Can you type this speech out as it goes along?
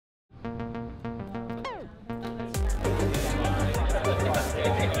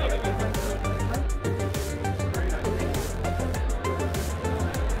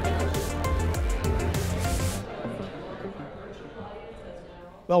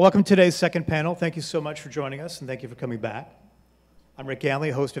Well, welcome to today's second panel. Thank you so much for joining us, and thank you for coming back. I'm Rick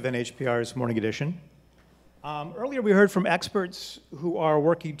Ganley, host of NHPR's Morning Edition. Earlier, we heard from experts who are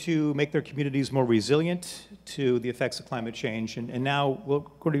working to make their communities more resilient to the effects of climate change, and now we're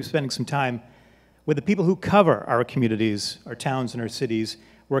going to be spending some time with the people who cover our communities, our towns, and our cities,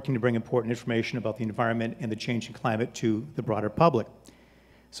 working to bring important information about the environment and the changing climate to the broader public.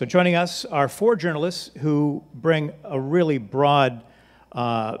 So joining us are four journalists who bring a really broad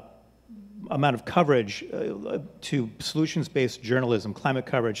amount of coverage to solutions-based journalism, climate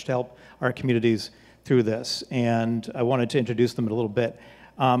coverage, to help our communities through this. And I wanted to introduce them in a little bit.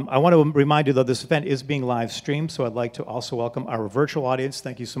 I want to remind you, though, this event is being live streamed, so I'd like to also welcome our virtual audience.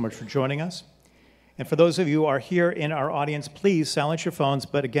 Thank you so much for joining us. And for those of you who are here in our audience, please silence your phones.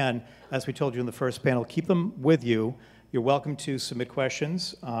 But again, as we told you in the first panel, keep them with you. You're welcome to submit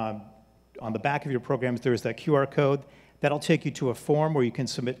questions. On the back of your programs, there is that QR code. That'll take you to a form where you can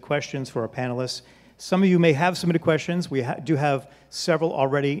submit questions for our panelists. Some of you may have submitted questions. We do have several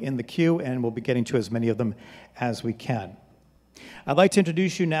already in the queue, and we'll be getting to as many of them as we can. I'd like to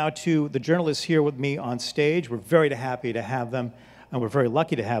introduce you now to the journalists here with me on stage. We're very happy to have them, and we're very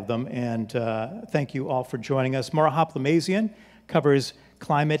lucky to have them. And thank you all for joining us. Maura Hoplamazian covers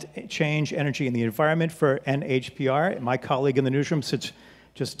climate change, energy, and the environment for NHPR. My colleague in the newsroom sits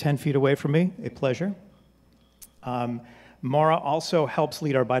just 10 feet away from me. A pleasure. Maura also helps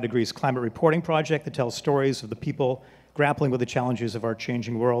lead our By Degrees climate reporting project that tells stories of the people grappling with the challenges of our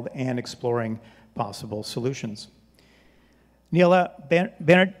changing world and exploring possible solutions. Neela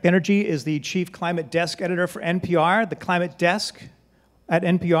Banerjee is the Chief Climate Desk Editor for NPR. The Climate Desk at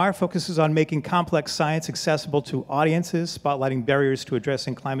NPR focuses on making complex science accessible to audiences, spotlighting barriers to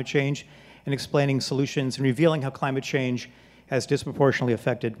addressing climate change, and explaining solutions and revealing how climate change has disproportionately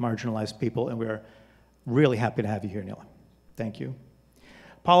affected marginalized people. And we're really happy to have you here, Neela. Thank you.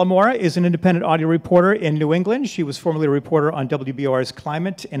 Paula Mora is an independent audio reporter in New England. She was formerly a reporter on WBOR's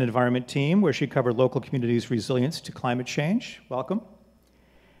Climate and Environment team, where she covered local communities' resilience to climate change. Welcome.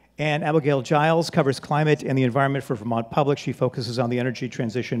 And Abigail Giles covers climate and the environment for Vermont Public. She focuses on the energy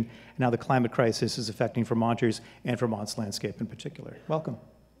transition and how the climate crisis is affecting Vermonters and Vermont's landscape in particular. Welcome.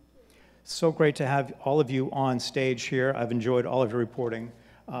 So great to have all of you on stage here. I've enjoyed all of your reporting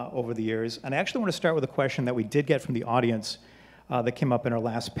over the years. And I actually want to start with a question that we did get from the audience that came up in our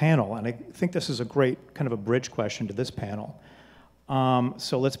last panel. And I think this is a great kind of a bridge question to this panel.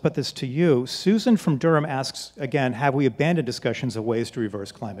 So let's put this to you. Susan from Durham asks, again, have we abandoned discussions of ways to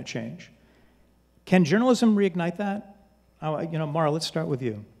reverse climate change? Can journalism reignite that? Maura, let's start with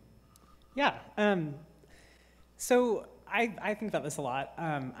you. Yeah. So I think about this a lot.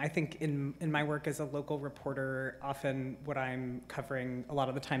 I think in my work as a local reporter, often what I'm covering a lot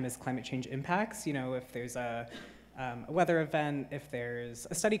of the time is climate change impacts. You know, if there's a weather event, if there's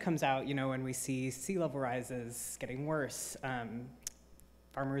a study comes out, and we see sea level rises getting worse,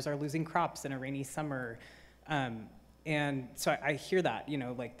 farmers are losing crops in a rainy summer. And so I hear that,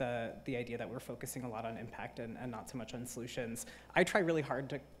 like the idea that we're focusing a lot on impact and not so much on solutions. I try really hard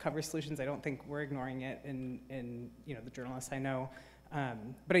to cover solutions. I don't think we're ignoring it in the journalists I know.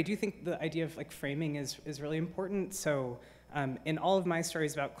 But I do think the idea of framing is really important. So in all of my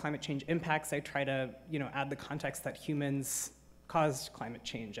stories about climate change impacts, I try to add the context that humans caused climate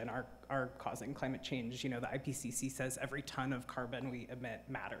change and are causing climate change. The IPCC says every ton of carbon we emit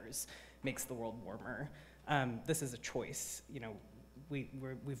matters, makes the world warmer. This is a choice,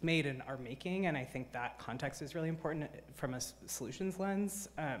 we've made and are making, and I think that context is really important from a solutions lens.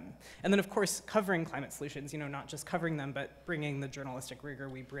 And then, of course, covering climate solutions, not just covering them, but bringing the journalistic rigor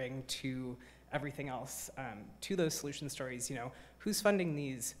we bring to everything else, to those solution stories. Who's funding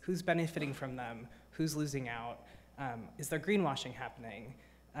these? Who's benefiting from them? Who's losing out? Is there greenwashing happening?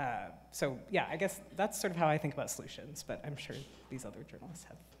 So yeah, I guess that's sort of how I think about solutions, but I'm sure these other journalists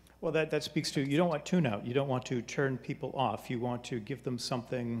have. Well, that speaks to, you don't want tune out. You don't want to turn people off. You want to give them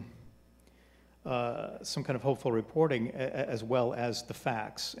something, some kind of hopeful reporting as well as the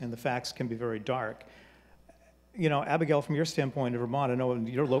facts. And the facts can be very dark. Abigail, from your standpoint in Vermont, I know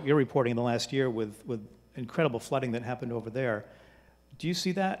you're reporting in the last year with incredible flooding that happened over there. Do you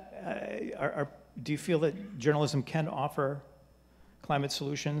see that? Do you feel that journalism can offer climate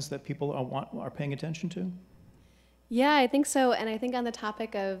solutions that people are paying attention to? Yeah, I think so. And I think on the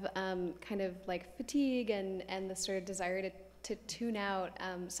topic of kind of fatigue and the sort of desire to tune out,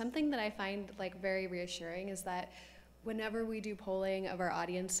 something that I find very reassuring is that whenever we do polling of our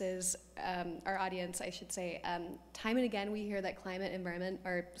audiences, our audience, I should say, time and again we hear that climate and environment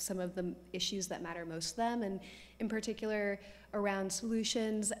are some of the issues that matter most to them, and in particular around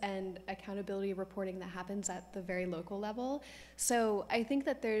solutions and accountability reporting that happens at the very local level. So I think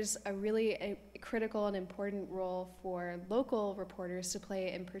that there's a critical and important role for local reporters to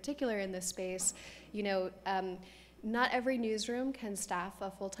play, in particular in this space. You know, not every newsroom can staff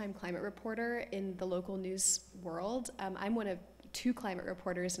a full-time climate reporter in the local news world. I'm one of 2 climate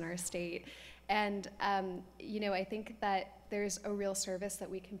reporters in our state. And, you know, I think that there's a real service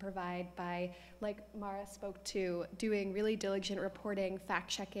that we can provide by, like Mara spoke to, doing really diligent reporting,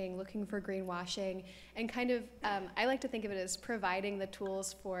 fact-checking, looking for greenwashing, and kind of, I like to think of it as providing the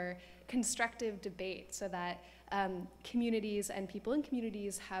tools for constructive debate so that communities and people in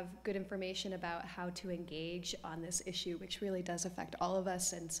communities have good information about how to engage on this issue, which really does affect all of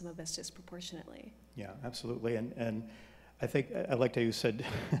us and some of us disproportionately. Yeah, absolutely. And I think I liked how you said,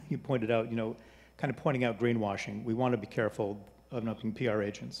 you pointed out, you know, kind of pointing out greenwashing. We want to be careful of not being PR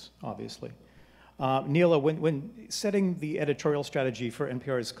agents, obviously. Neela, when setting the editorial strategy for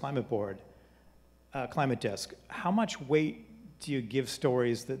NPR's climate board, climate desk, how much weight do you give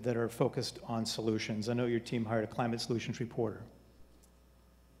stories that are focused on solutions? I know your team hired a climate solutions reporter.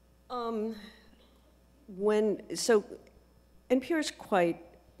 So NPR is quite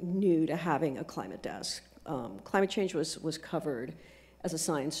new to having a climate desk. Climate change was covered as a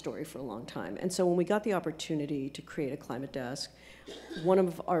science story for a long time. And so when we got the opportunity to create a climate desk, one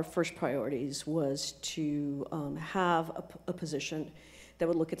of our first priorities was to have a position that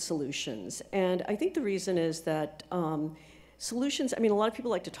would look at solutions. And I think the reason is that solutions, I mean, a lot of people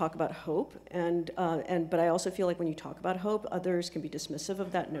like to talk about hope, but I also feel like when you talk about hope, others can be dismissive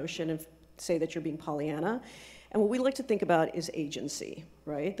of that notion and say that you're being Pollyanna. And what we like to think about is agency,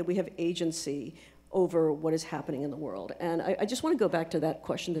 right? That we have agency over what is happening in the world. And I just want to go back to that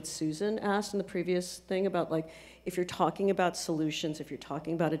question that Susan asked in the previous thing about, like, if you're talking about solutions, if you're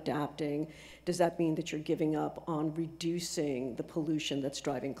talking about adapting, does that mean that you're giving up on reducing the pollution that's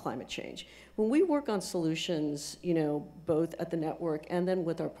driving climate change? When we work on solutions, you know, both at the network and then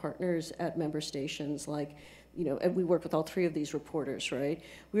with our partners at member stations, like, you know, and we work with all 3 of these reporters, right?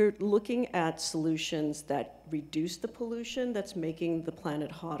 We're looking at solutions that reduce the pollution that's making the planet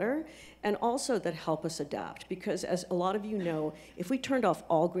hotter, and also that help us adapt. Because as a lot of you know, if we turned off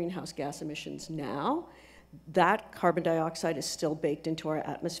all greenhouse gas emissions now, that carbon dioxide is still baked into our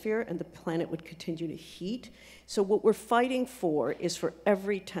atmosphere and the planet would continue to heat. So what we're fighting for is for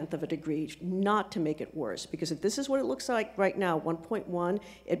every 1/10 of a degree not to make it worse. Because if this is what it looks like right now, 1.1,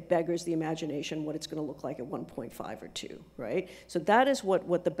 it beggars the imagination what it's going to look like at 1.5 or 2, right? So that is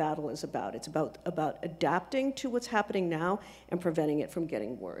what the battle is about. It's about adapting to what's happening now and preventing it from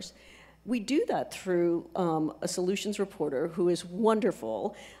getting worse. We do that through a solutions reporter who is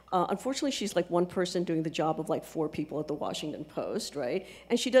wonderful. Unfortunately, she's like one person doing the job of like 4 people at the Washington Post, right?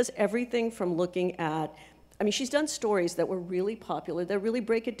 And she does everything from looking at, I mean, she's done stories that were really popular that really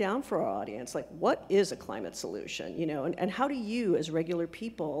break it down for our audience. Like, what is a climate solution, you know? And how do you, as regular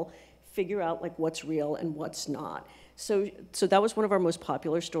people, figure out like what's real and what's not? So that was one of our most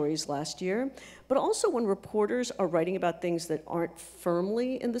popular stories last year. But also when reporters are writing about things that aren't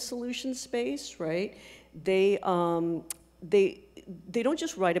firmly in the solution space, right? They don't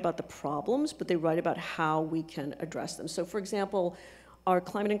just write about the problems, but they write about how we can address them. So for example, our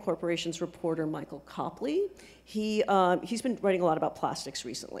Climate and Corporations reporter, Michael Copley, he's been writing a lot about plastics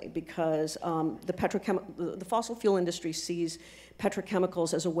recently because the fossil fuel industry sees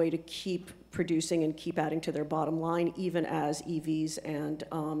petrochemicals as a way to keep producing and keep adding to their bottom line, even as EVs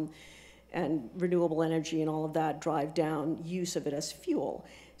and renewable energy and all of that drive down use of it as fuel.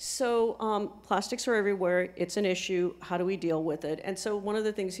 So plastics are everywhere. It's an issue. How do we deal with it? And so one of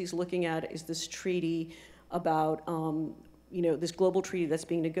the things he's looking at is this treaty about you know, this global treaty that's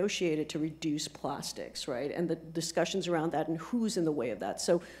being negotiated to reduce plastics, right? And the discussions around that and who's in the way of that.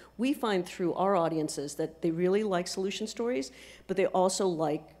 So we find through our audiences that they really like solution stories, but they also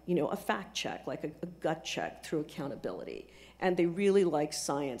like, you know, a fact check, like a gut check through accountability. And they really like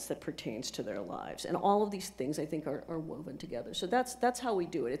science that pertains to their lives. And all of these things, I think, are woven together. So that's how we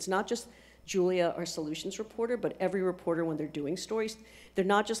do it. It's not just Julia, our solutions reporter, but every reporter, when they're doing stories, they're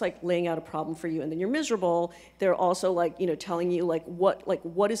not just like laying out a problem for you and then you're miserable. They're also like, you know, telling you like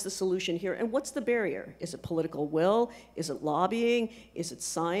what is the solution here and what's the barrier? Is it political will? Is it lobbying? Is it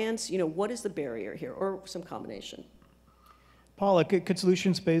science? You know, what is the barrier here, or some combination? Paula, could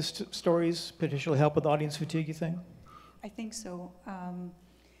solutions-based stories potentially help with audience fatigue, you think? I think so.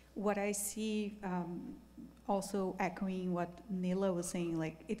 What I see also echoing what Nila was saying,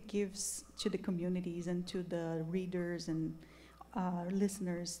 like it gives to the communities and to the readers and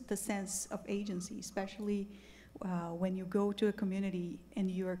listeners the sense of agency, especially when you go to a community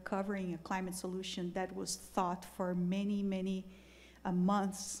and you are covering a climate solution that was thought for many, many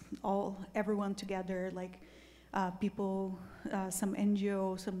months, everyone together, like people, some NGO,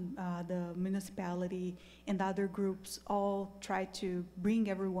 the municipality, and other groups all try to bring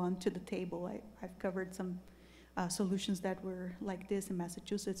everyone to the table. I've covered some solutions that were like this in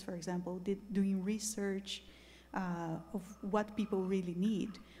Massachusetts, for example, doing research of what people really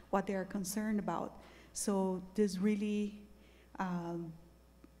need, what they are concerned about. So this really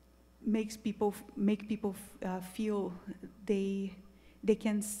makes people feel their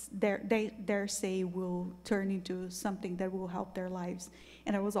say will turn into something that will help their lives.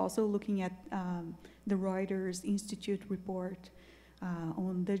 And I was also looking at the Reuters Institute report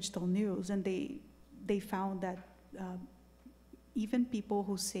on digital news, and they found that even people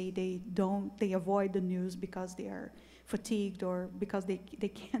who say they avoid the news because they are fatigued or because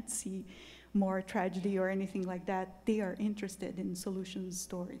they can't see more tragedy or anything like that, they are interested in solution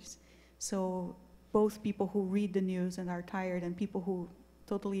stories. So both people who read the news and are tired and people who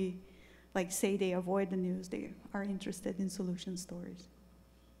totally say they avoid the news, they are interested in solution stories.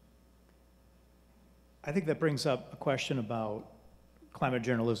 I think that brings up a question about climate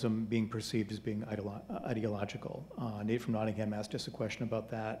journalism being perceived as being ideological. Nate from Nottingham asked us a question about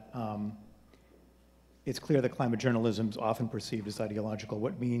that. It's clear that climate journalism is often perceived as ideological,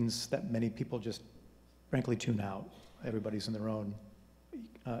 what means that many people just frankly tune out. Everybody's in their own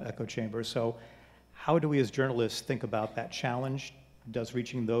echo chamber. So how do we as journalists think about that challenge? Does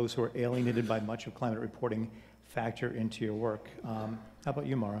reaching those who are alienated by much of climate reporting factor into your work? How about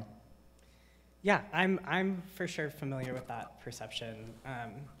you, Mara? Yeah, I'm for sure familiar with that perception.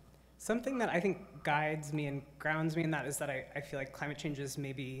 Something that I think guides me and grounds me in that is that I feel like climate change is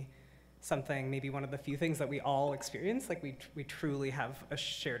maybe one of the few things that we all experience, like we truly have a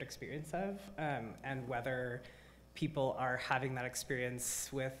shared experience of, and whether people are having that experience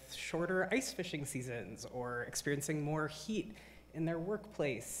with shorter ice fishing seasons or experiencing more heat in their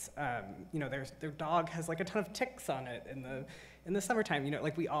workplace. Their dog has like a ton of ticks on it in the summertime.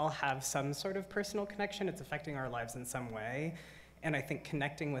 We all have some sort of personal connection. It's affecting our lives in some way, and I think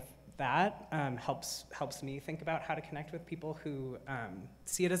connecting with that helps me think about how to connect with people who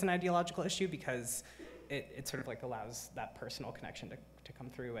see it as an ideological issue, because it sort of allows that personal connection to come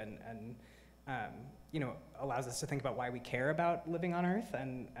through and allows us to think about why we care about living on Earth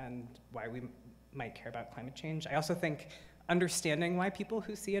and why we might care about climate change. I also think understanding why people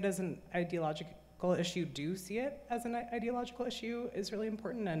who see it as an ideological issue do see it as an ideological issue is really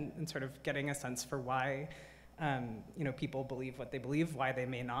important, and sort of getting a sense for why people believe what they believe, why they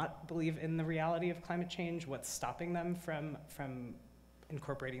may not believe in the reality of climate change, what's stopping them from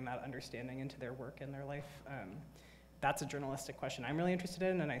incorporating that understanding into their work and their life. That's a journalistic question I'm really interested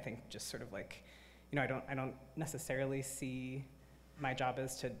in, and I think just sort of I don't necessarily see my job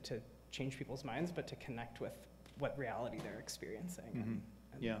as to change people's minds, but to connect with what reality they're experiencing. Mm-hmm.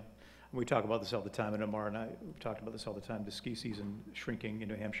 Yeah. We talk about this all the time, and Amar and I have talked about this all the time, the ski season shrinking in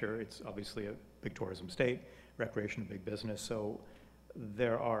New Hampshire. It's obviously a big tourism state, recreation, big business. So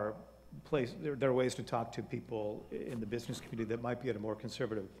there are ways to talk to people in the business community that might be at a more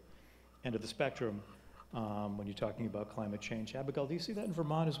conservative end of the spectrum when you're talking about climate change. Abigail, do you see that in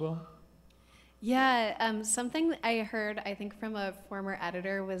Vermont as well? Yeah, something I heard, I think, from a former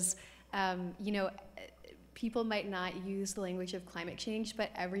editor was, people might not use the language of climate change, but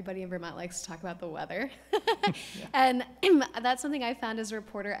everybody in Vermont likes to talk about the weather. And that's something I found as a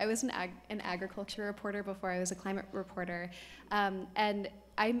reporter. I was an agriculture reporter before I was a climate reporter. And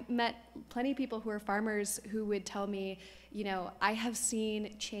I met plenty of people who are farmers who would tell me, I have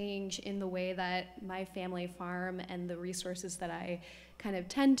seen change in the way that my family farm and the resources that I kind of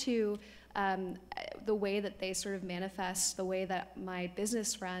tend to, the way that they sort of manifest, the way that my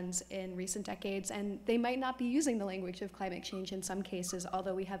business runs in recent decades, and they might not be using the language of climate change in some cases,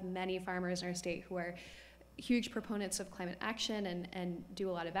 although we have many farmers in our state who are huge proponents of climate action and do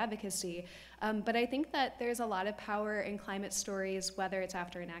a lot of advocacy. But I think that there's a lot of power in climate stories, whether it's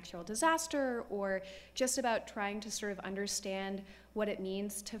after an actual disaster or just about trying to sort of understand what it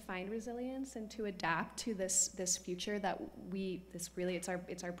means to find resilience and to adapt to this future that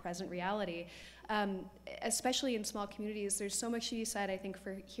it's our present reality. Especially in small communities, there's so much to be said, I think,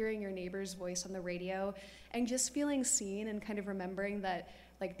 for hearing your neighbor's voice on the radio and just feeling seen and kind of remembering that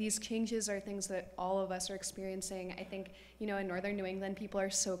these changes are things that all of us are experiencing. I think, in northern New England, people are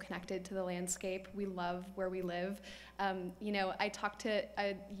so connected to the landscape. We love where we live. You know, I talked to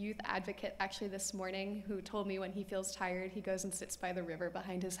a youth advocate actually this morning who told me when he feels tired, he goes and sits by the river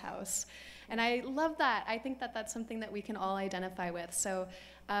behind his house. And I love that. I think that that's something that we can all identify with. So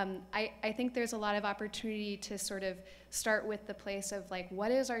I think there's a lot of opportunity to sort of start with the place of like,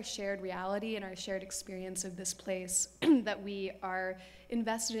 what is our shared reality and our shared experience of this place that we are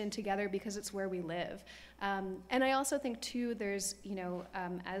invested in together because it's where we live. And I also think too, there's, you know,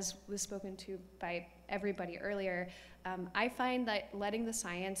 as was spoken to by everybody earlier, I find that letting the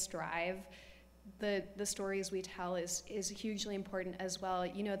science drive the stories we tell is hugely important as well.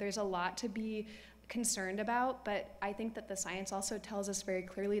 You know, there's a lot to be concerned about, but I think that the science also tells us very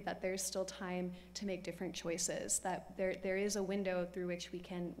clearly that there's still time to make different choices, that there is a window through which we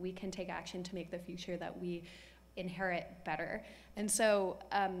can take action to make the future that we inherit better. And so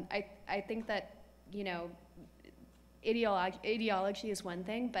I think that, you know, ideology is one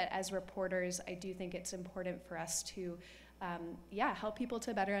thing, but as reporters, I do think it's important for us to help people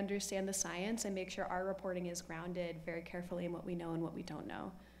to better understand the science and make sure our reporting is grounded very carefully in what we know and what we don't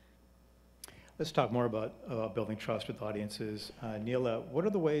know. Let's talk more about building trust with audiences. Neela, what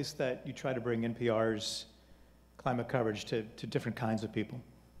are the ways that you try to bring NPR's climate coverage to different kinds of people?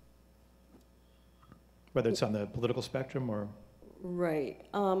 Whether it's on the political spectrum or... Right.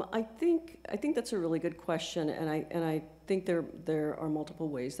 I think that's a really good question, and I think there are multiple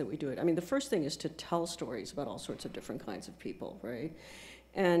ways that we do it. I mean, the first thing is to tell stories about all sorts of different kinds of people, right?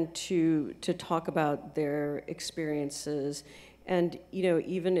 And to talk about their experiences. And, you know,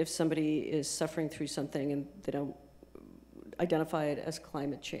 even if somebody is suffering through something and they don't identify it as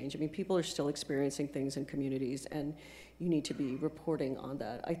climate change, I mean, people are still experiencing things in communities, and you need to be reporting on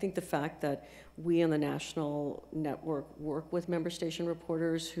that. I think the fact that we on the national network work with member station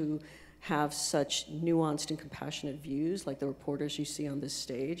reporters who have such nuanced and compassionate views, like the reporters you see on this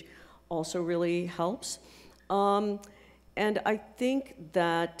stage, also really helps. And I think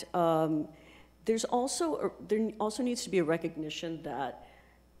that there also needs to be a recognition that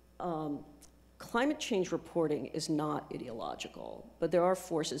climate change reporting is not ideological, but there are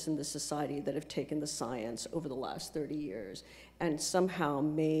forces in the society that have taken the science over the last 30 years and somehow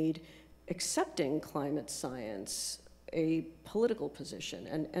made accepting climate science a political position,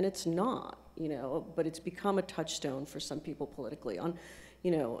 and it's not, you know, but it's become a touchstone for some people politically on, you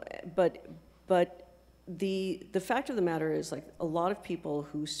know, but the fact of the matter is, like, a lot of people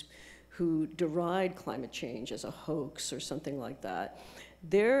who deride climate change as a hoax or something like that,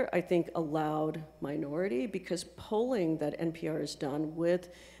 they're, I think, a loud minority, because polling that NPR has done with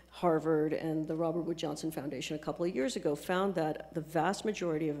Harvard and the Robert Wood Johnson Foundation a couple of years ago found that the vast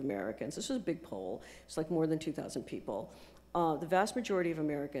majority of Americans, this was a big poll, it's like more than 2,000 people, the vast majority of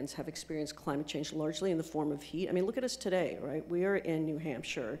Americans have experienced climate change largely in the form of heat. I mean, look at us today, right? We are in New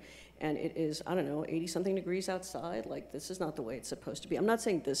Hampshire, and it is, I don't know, 80-something degrees outside. Like, this is not the way it's supposed to be. I'm not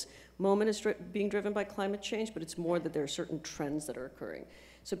saying this moment is being driven by climate change, but it's more that there are certain trends that are occurring.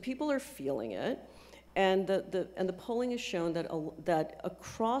 So people are feeling it, and the polling has shown that that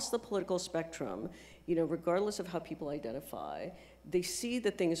across the political spectrum, you know, regardless of how people identify, they see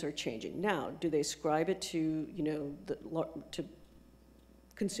that things are changing. Now, do they ascribe it to, you know, to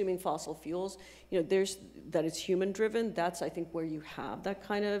consuming fossil fuels? You know, that it's human driven. That's, I think, where you have that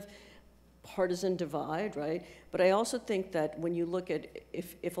kind of partisan divide, right? But I also think that when you look at,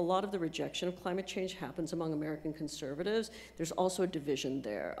 if a lot of the rejection of climate change happens among American conservatives, there's also a division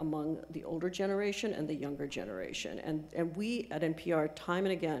there among the older generation and the younger generation. And we at NPR, time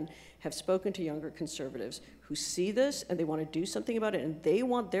and again, have spoken to younger conservatives who see this and they want to do something about it, and they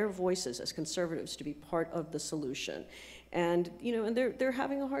want their voices as conservatives to be part of the solution. And, you know, and they're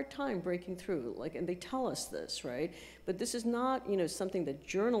having a hard time breaking through, like, and they tell us this, right? But this is not, you know, something that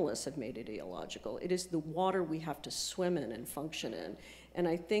journalists have made ideological. It is the water we have to swim in and function in. And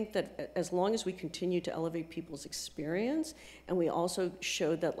I think that as long as we continue to elevate people's experience, and we also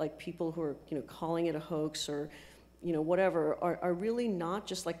show that, like, people who are, you know, calling it a hoax or, you know, whatever, are really not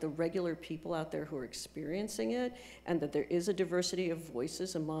just like the regular people out there who are experiencing it, and that there is a diversity of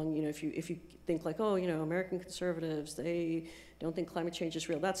voices among, you know, if you think like, oh, you know, American conservatives, they don't think climate change is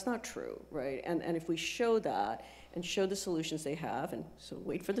real. That's not true, right? And if we show that and show the solutions they have, and so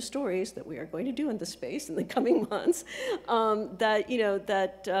wait for the stories that we are going to do in this space in the coming months, that, you know,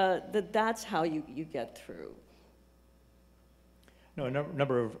 that's how you get through. No, a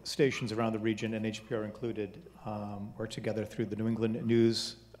number of stations around the region, NHPR included, work together through the New England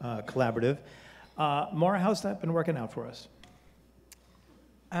News Collaborative. Maura, how's that been working out for us?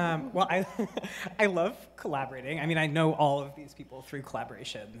 Well, I love collaborating. I mean, I know all of these people through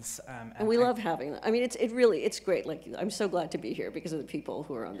collaborations. And we love having them. I mean, it's great. Like, I'm so glad to be here because of the people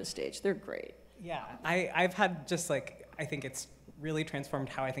who are on the stage. They're great. Yeah, I've had just like, I think it's really transformed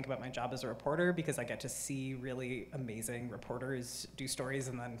how I think about my job as a reporter, because I get to see really amazing reporters do stories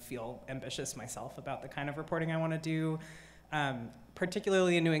and then feel ambitious myself about the kind of reporting I want to do.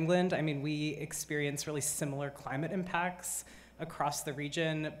 Particularly in New England, I mean, we experience really similar climate impacts across the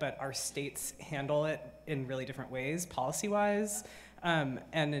region, but our states handle it in really different ways, policy-wise. And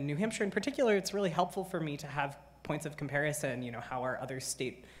in New Hampshire in particular, it's really helpful for me to have points of comparison, you know, how are other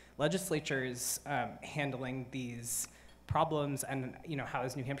state legislatures handling these problems, and, you know, how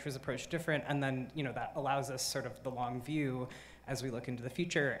is New Hampshire's approach different? And then, you know, that allows us sort of the long view as we look into the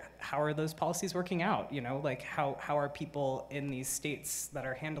future. How are those policies working out? You know, like how are people in these states that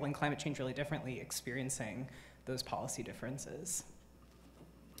are handling climate change really differently experiencing those policy differences?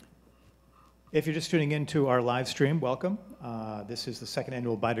 If you're just tuning into our live stream, welcome. This is the second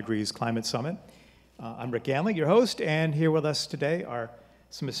annual Bi-Degrees Climate Summit. I'm Rick Ganley, your host, and here with us today are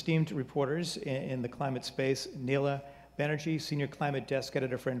some esteemed reporters in the climate space: Neela Banerjee, Senior Climate Desk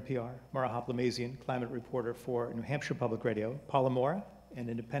Editor for NPR; Mara Hoplamazian, Climate Reporter for New Hampshire Public Radio; Paula Mora, an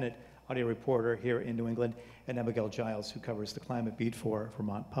independent audio reporter here in New England; and Abigail Giles, who covers the climate beat for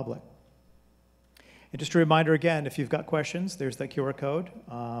Vermont Public. And just a reminder again, if you've got questions, there's that QR code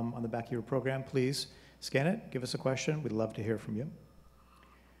on the back of your program. Please scan it, give us a question. We'd love to hear from you.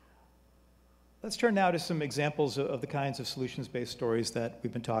 Let's turn now to some examples of the kinds of solutions-based stories that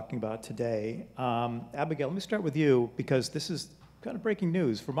we've been talking about today. Abigail, let me start with you, because this is kind of breaking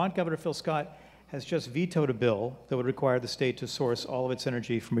news. Vermont Governor Phil Scott has just vetoed a bill that would require the state to source all of its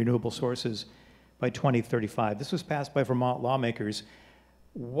energy from renewable sources by 2035. This was passed by Vermont lawmakers.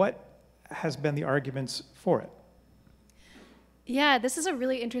 What has been the arguments for it? Yeah, this is a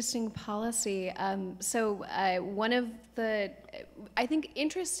really interesting policy. One of the, I think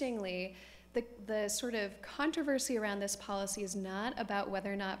interestingly, the sort of controversy around this policy is not about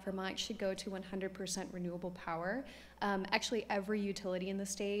whether or not Vermont should go to 100% renewable power. Actually, every utility in the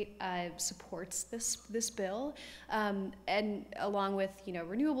state supports this bill, and along with, you know,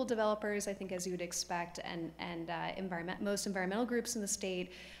 renewable developers, I think, as you would expect, and most environmental groups in the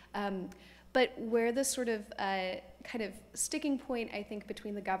state. But where the sort of kind of sticking point, I think,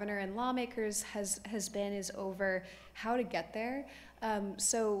 between the governor and lawmakers has been is over how to get there.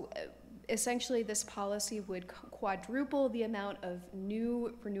 Essentially, this policy would quadruple the amount of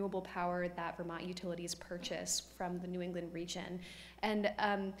new renewable power that Vermont utilities purchase from the New England region. And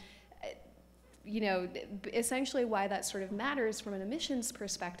you know, essentially why that sort of matters from an emissions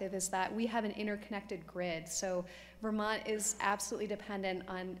perspective is that we have an interconnected grid. So Vermont is absolutely dependent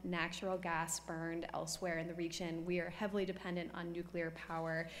on natural gas burned elsewhere in the region. We are heavily dependent on nuclear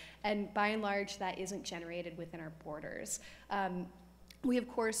power. And by and large, that isn't generated within our borders. We, of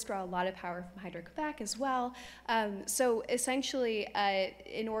course, draw a lot of power from Hydro-Quebec as well. So essentially,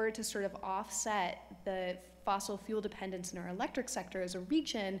 in order to sort of offset the fossil fuel dependence in our electric sector as a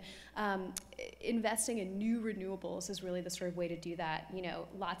region, investing in new renewables is really the sort of way to do that. You know,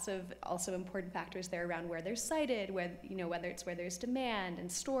 lots of also important factors there around where they're sited, where, you know, whether it's where there's demand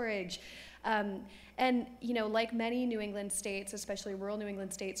and storage. And, you know, like many New England states, especially rural New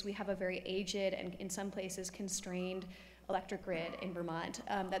England states, we have a very aged and in some places constrained electric grid in Vermont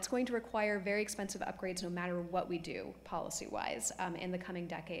that's going to require very expensive upgrades no matter what we do policy-wise in the coming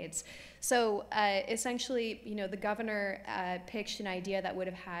decades. So essentially, you know, the governor pitched an idea that would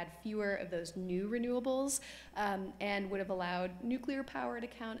have had fewer of those new renewables and would have allowed nuclear power to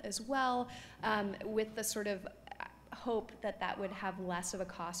count as well, with the sort of hope that that would have less of a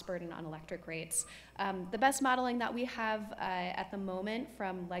cost burden on electric rates. The best modeling that we have at the moment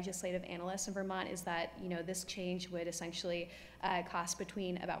from legislative analysts in Vermont is that, you know, this change would essentially cost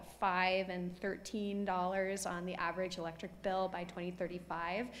between about $5 and $13 on the average electric bill by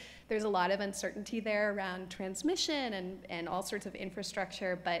 2035. There's a lot of uncertainty there around transmission and all sorts of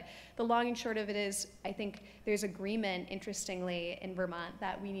infrastructure, but the long and short of it is, I think there's agreement, interestingly, in Vermont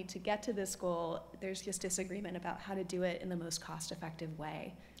that we need to get to this goal. There's just disagreement about how to do it in the most cost-effective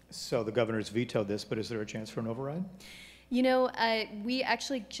way. So the governor's vetoed this, but is there a chance for an override? You know, we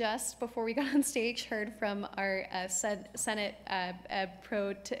actually just before we got on stage heard from our Senate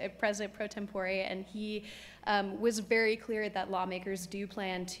President pro tempore, and he was very clear that lawmakers do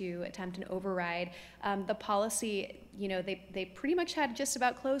plan to attempt an override. The policy, you know, they pretty much had just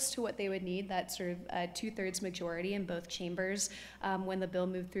about close to what they would need, that sort of two-thirds majority in both chambers when the bill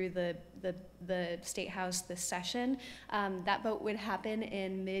moved through the State House this session. That vote would happen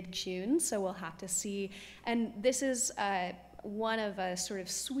in mid-June, so we'll have to see. And this is one of a sort of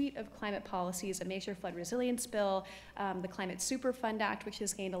suite of climate policies, a major flood resilience bill, the Climate Superfund Act, which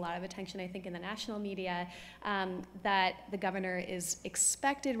has gained a lot of attention, I think, in the national media, that the governor is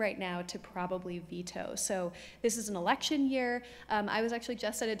expected right now to probably veto. So this is an election year. I was actually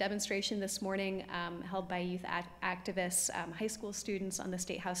just at a demonstration this morning held by youth activists, high school students on the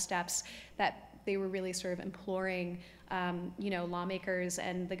State House steps, that they were really sort of imploring lawmakers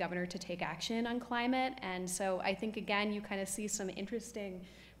and the governor to take action on climate. And so I think, again, you kind of see some interesting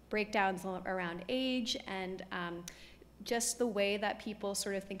breakdowns around age and just the way that people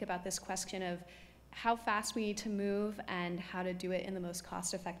sort of think about this question of how fast we need to move and how to do it in the most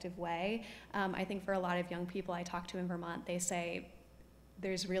cost-effective way. I think for a lot of young people I talk to in Vermont, they say,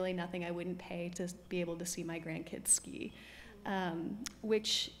 there's really nothing I wouldn't pay to be able to see my grandkids ski,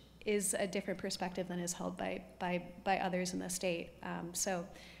 which is a different perspective than is held by others in the state. So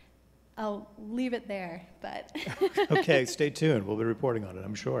I'll leave it there, but. Okay, stay tuned. We'll be reporting on it,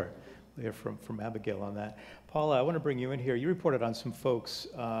 I'm sure. We'll hear from Abigail on that. Paula, I want to bring you in here. You reported on some folks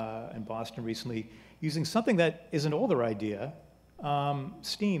in Boston recently using something that is an older idea,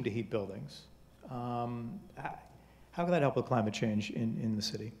 steam to heat buildings. How can that help with climate change in the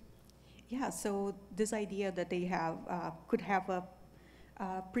city? Yeah, so this idea that they have could have a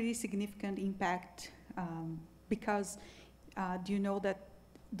pretty significant impact because do you know that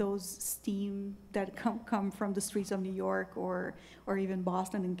those steam that come from the streets of New York or even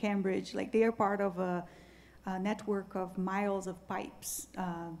Boston and Cambridge, like they are part of a network of miles of pipes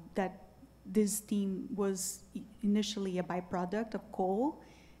that this steam was initially a byproduct of coal,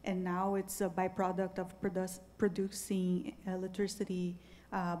 and now it's a byproduct of producing electricity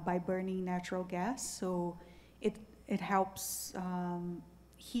by burning natural gas. So it helps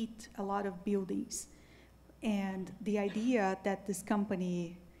heat a lot of buildings. And the idea that this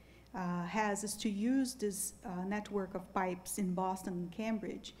company has is to use this network of pipes in Boston and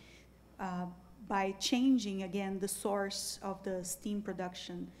Cambridge by changing, again, the source of the steam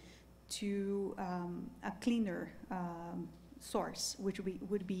production to a cleaner source, which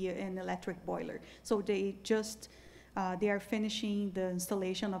would be an electric boiler. So they are finishing the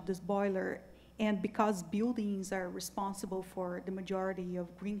installation of this boiler, and because buildings are responsible for the majority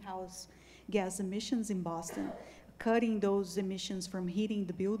of greenhouse gas emissions in Boston, cutting those emissions from heating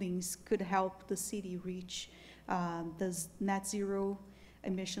the buildings could help the city reach this net zero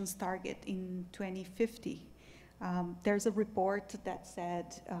emissions target in 2050. There's a report that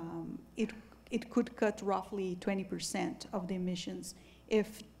said it could cut roughly 20% of the emissions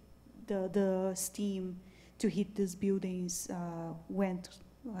if the steam to heat these buildings went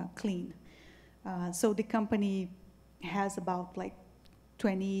clean. So the company has about like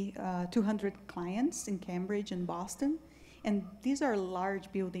 200 clients in Cambridge and Boston. And these are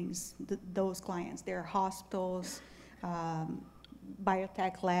large buildings, those clients. They're hospitals,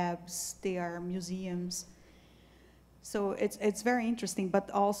 biotech labs, they are museums. So it's very interesting, but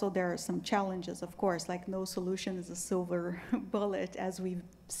also there are some challenges, of course, like no solution is a silver bullet, as we've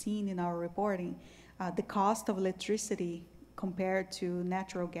seen in our reporting. The cost of electricity compared to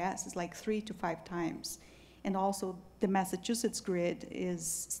natural gas is like 3 to 5 times. And also the Massachusetts grid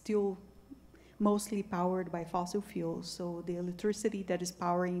is still mostly powered by fossil fuels. So the electricity that is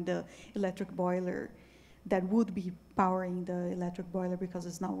powering the electric boiler, that would be powering the electric boiler because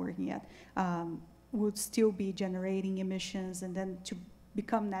it's not working yet, would still be generating emissions. And then to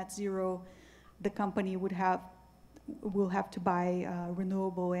become net zero, the company will have to buy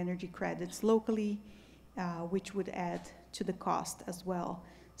renewable energy credits locally, which would add to the cost as well.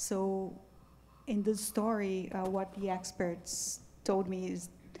 So in this story, what the experts told me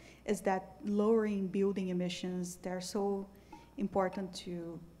is that lowering building emissions, they're so important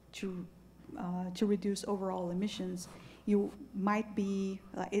to reduce overall emissions. You might be,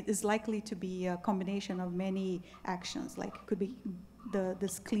 it is likely to be a combination of many actions, like it could be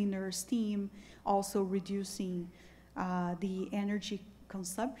this cleaner steam, also reducing the energy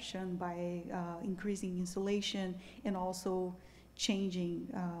consumption by increasing insulation, and also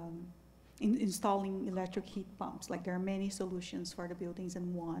changing, installing electric heat pumps. Like there are many solutions for the buildings,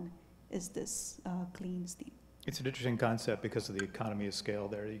 and one is this clean steam. It's an interesting concept because of the economy of scale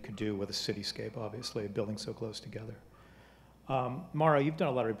there you could do with a cityscape, obviously, a building so close together. Mara, you've done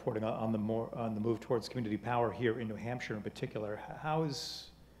a lot of reporting on the move towards community power here in New Hampshire in particular. How is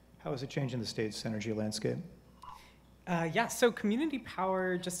it changing the state's energy landscape? Yeah, so community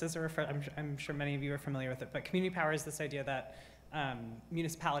power, just as a I'm sure many of you are familiar with it, but community power is this idea that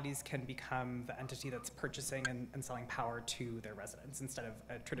municipalities can become the entity that's purchasing and selling power to their residents instead of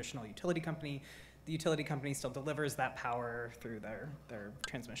a traditional utility company. The utility company still delivers that power through their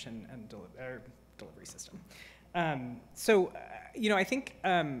transmission and delivery system. I think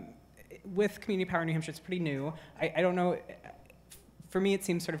with Community Power New Hampshire, it's pretty new. I don't know. For me, it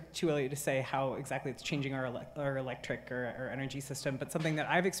seems sort of too early to say how exactly it's changing our electric or energy system, but something that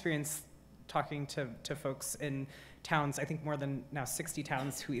I've experienced talking to folks in towns, I think more than now 60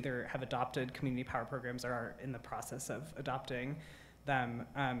 towns who either have adopted community power programs or are in the process of adopting them,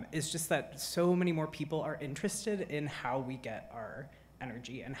 is just that so many more people are interested in how we get our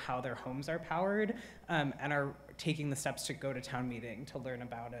energy and how their homes are powered, and are taking the steps to go to town meeting, to learn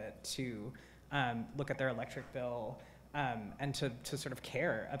about it, to look at their electric bill, and to sort of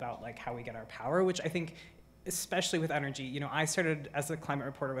care about like how we get our power, which I think, especially with energy, I started as a climate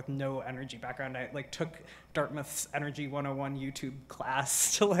reporter with no energy background. I like took Dartmouth's Energy 101 YouTube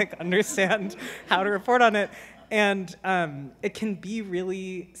class to like understand how to report on it. And it can be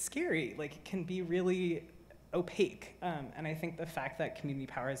really scary, like it can be really opaque. And I think the fact that community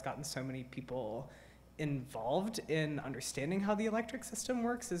power has gotten so many people involved in understanding how the electric system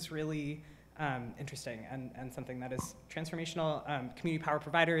works is really interesting and something that is transformational. Community power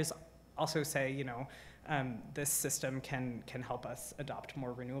providers also say, this system can help us adopt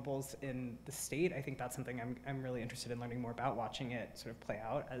more renewables in the state. I think that's something I'm really interested in learning more about, watching it sort of play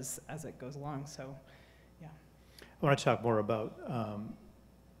out as it goes along. So, yeah. I want to talk more about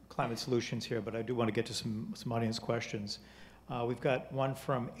climate solutions here, but I do want to get to some audience questions. We've got one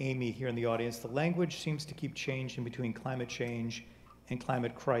from Amy here in the audience. The language seems to keep changing between climate change and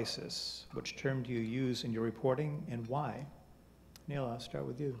climate crisis. Which term do you use in your reporting and why? Neil, I'll start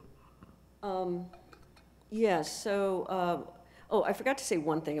with you. I forgot to say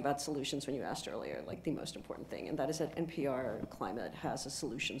one thing about solutions when you asked earlier, like the most important thing, and that is that NPR Climate has a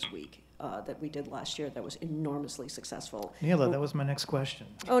Solutions Week that we did last year that was enormously successful. Neela, that was my next question.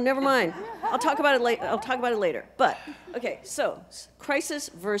 Oh, never mind. I'll talk about it later. But, okay, so crisis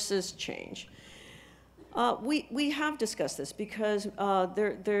versus change. We have discussed this because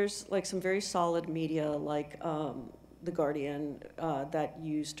there's like some very solid media like The Guardian that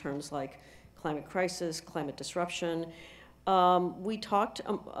use terms like climate crisis, climate disruption. We talked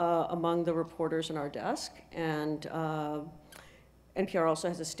among the reporters in our desk, and NPR also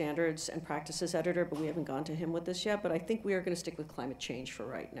has a standards and practices editor, but we haven't gone to him with this yet, but I think we are going to stick with climate change for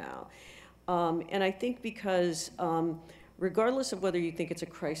right now. And I think because regardless of whether you think it's a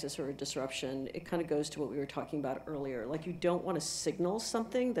crisis or a disruption, it kind of goes to what we were talking about earlier. Like, you don't want to signal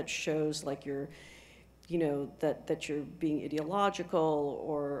something that shows like you're, that you're being ideological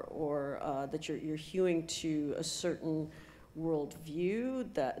or that you're hewing to a certain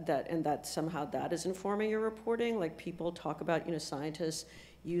worldview that somehow that is informing your reporting. Like, people talk about, scientists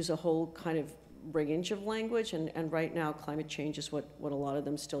use a whole kind of range of language, and right now climate change is what a lot of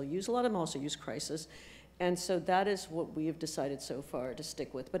them still use. A lot of them also use crisis. And so that is what we have decided so far to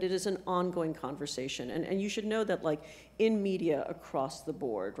stick with. But it is an ongoing conversation. And you should know that, like, in media across the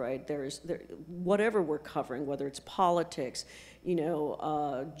board, right, whatever we're covering, whether it's politics,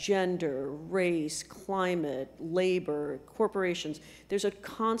 gender, race, climate, labor, corporations, there's a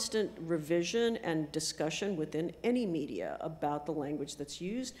constant revision and discussion within any media about the language that's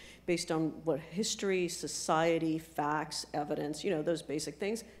used based on what history, society, facts, evidence, those basic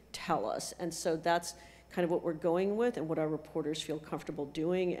things tell us. And so that's kind of what we're going with and what our reporters feel comfortable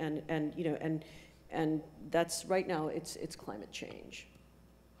doing, and that's right now it's climate change.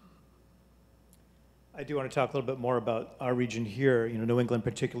 I do want to talk a little bit more about our region here. New England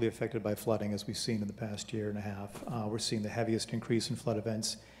particularly affected by flooding, as we've seen in the past year and a half. We're seeing the heaviest increase in flood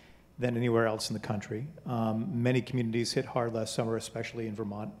events than anywhere else in the country. Many communities hit hard last summer, especially in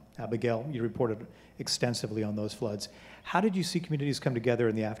Vermont. Abigail, you reported extensively on those floods. How did you see communities come together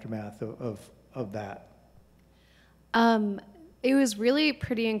in the aftermath of that? It was really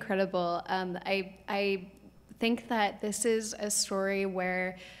pretty incredible. I think that this is a story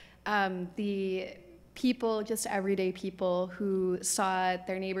where the people, just everyday people who saw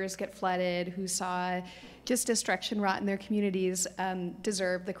their neighbors get flooded, who saw just destruction wrought in their communities,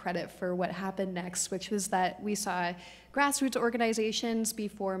 deserve the credit for what happened next, which was that we saw grassroots organizations be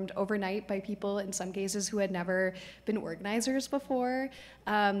formed overnight by people, in some cases, who had never been organizers before.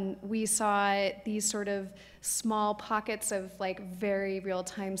 We saw these sort of small pockets of like very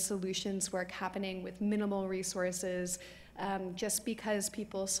real-time solutions work happening with minimal resources, just because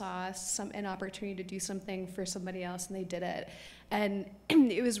people saw an opportunity to do something for somebody else and they did it. And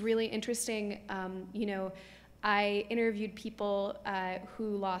it was really interesting. I interviewed people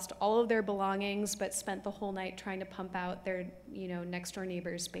who lost all of their belongings but spent the whole night trying to pump out their next door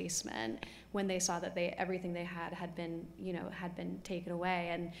neighbor's basement when they saw that everything they had been taken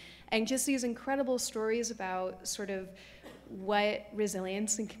away, and just these incredible stories about sort of what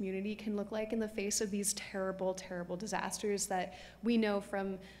resilience and community can look like in the face of these terrible, terrible disasters that we know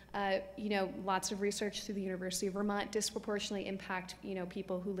from, lots of research through the University of Vermont disproportionately impact,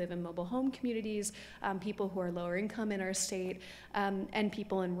 people who live in mobile home communities, people who are lower income in our state, and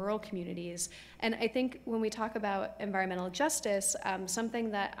people in rural communities. And I think when we talk about environmental justice,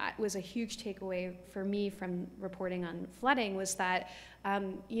 something that was a huge takeaway for me from reporting on flooding was that,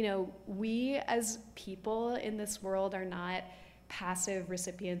 we as people in this world are not passive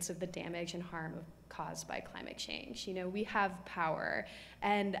recipients of the damage and harm caused by climate change. We have power.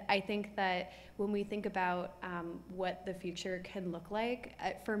 And I think that when we think about what the future can look like,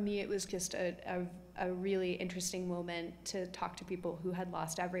 for me, it was just a really interesting moment to talk to people who had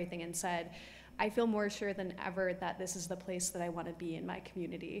lost everything and said, I feel more sure than ever that this is the place that I want to be in my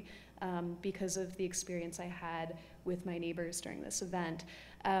community because of the experience I had with my neighbors during this event.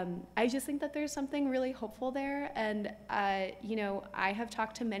 I just think that there's something really hopeful there. And, I have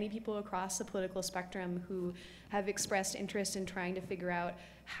talked to many people across the political spectrum who have expressed interest in trying to figure out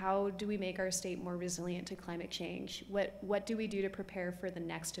how do we make our state more resilient to climate change? What do we do to prepare for the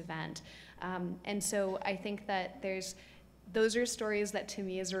next event? And so I think that those are stories that to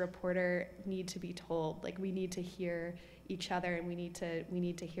me as a reporter need to be told. Like, we need to hear each other, and we need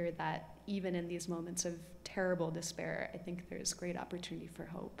to hear that even in these moments of terrible despair, I think there's great opportunity for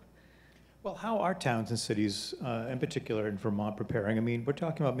hope. Well, how are towns and cities, in particular in Vermont, preparing? I mean, we're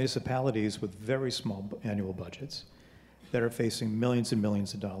talking about municipalities with very small annual budgets that are facing millions and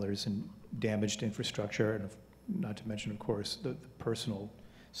millions of dollars in damaged infrastructure, and not to mention, of course, the personal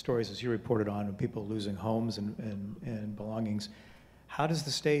stories, as you reported on, of people losing homes and belongings. How does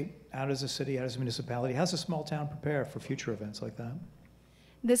the state, how does the city, how does the municipality, how does a small town prepare for future events like that?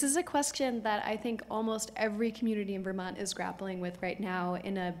 This is a question that I think almost every community in Vermont is grappling with right now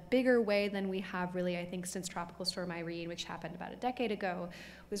in a bigger way than we have really, I think, since Tropical Storm Irene, which happened about a decade ago,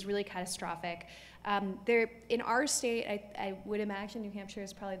 was really catastrophic. In our state, I would imagine New Hampshire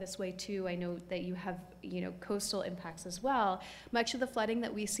is probably this way too. I know that you have, coastal impacts as well. Much of the flooding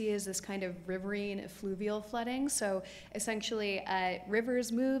that we see is this kind of riverine effluvial flooding. So essentially,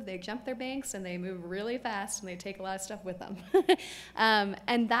 rivers move, they jump their banks, and they move really fast, and they take a lot of stuff with them.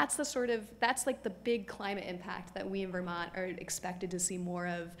 And that's that's like the big climate impact that we in Vermont are expected to see more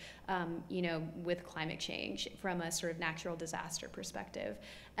of, with climate change from a sort of natural disaster perspective.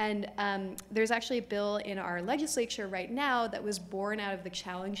 And there's actually a bill in our legislature right now that was born out of the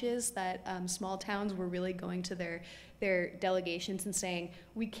challenges that small towns were really going to their delegations and saying,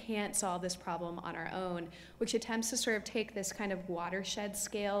 we can't solve this problem on our own, which attempts to sort of take this kind of watershed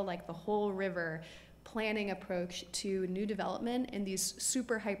scale, like the whole river, planning approach to new development in these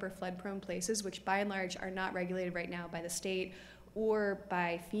super hyper flood prone places, which by and large are not regulated right now by the state or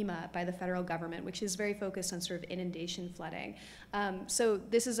by FEMA, by the federal government, which is very focused on sort of inundation flooding. So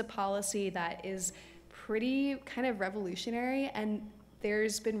this is a policy that is pretty kind of revolutionary, and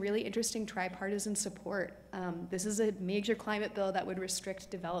there's been really interesting tripartisan support. This is a major climate bill that would restrict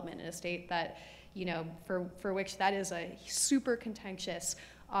development in a state that, for which that is a super contentious,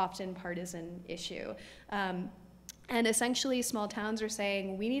 often partisan issue. And essentially, small towns are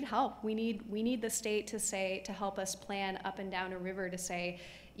saying, we need help. We need the state to help us plan up and down a river to say,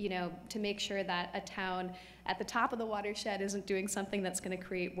 to make sure that a town at the top of the watershed isn't doing something that's going to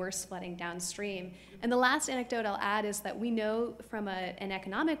create worse flooding downstream. And the last anecdote I'll add is that we know from an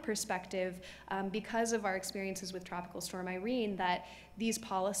economic perspective, because of our experiences with Tropical Storm Irene, that these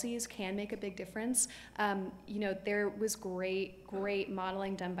policies can make a big difference. There was great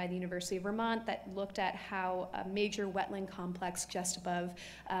modeling done by the University of Vermont that looked at how a major wetland complex just above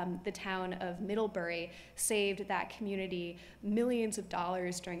the town of Middlebury saved that community millions of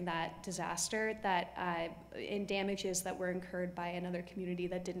dollars during that disaster, in damages that were incurred by another community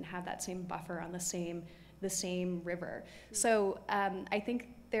that didn't have that same buffer on the same river. So I think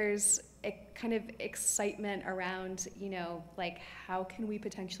there's a kind of excitement around, like, how can we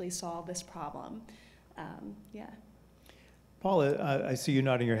potentially solve this problem? Yeah. Paula, I see you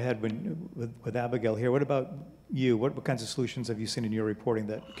nodding your head with Abigail here. What about you? What kinds of solutions have you seen in your reporting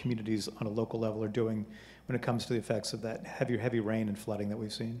that communities on a local level are doing when it comes to the effects of that heavy rain and flooding that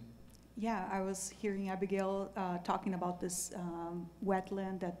we've seen? Yeah, I was hearing Abigail talking about this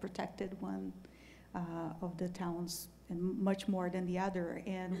wetland that protected one of the towns and much more than the other.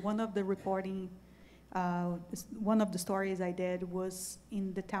 And one of the reporting, one of the stories I did was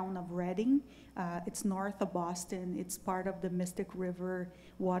in the town of Reading. It's north of Boston. It's part of the Mystic River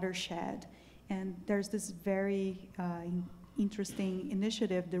watershed. And there's this very interesting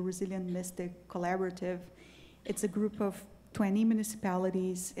initiative, the Resilient Mystic Collaborative. It's a group of 20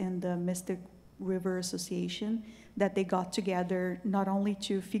 municipalities and the Mystic River Association that they got together not only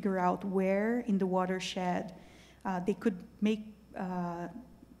to figure out where in the watershed they could make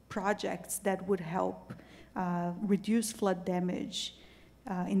projects that would help reduce flood damage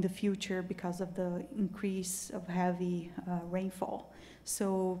in the future because of the increase of heavy rainfall.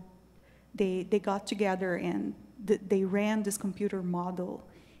 So they got together and they ran this computer model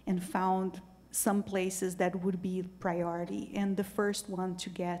and found some places that would be priority. And the first one to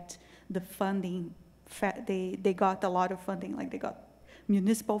get the funding, they got a lot of funding, like they got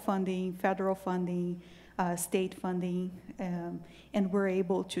municipal funding, federal funding, state funding, and were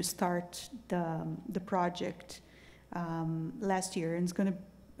able to start the project last year. And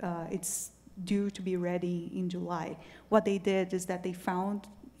it's due to be ready in July. What they did is that they found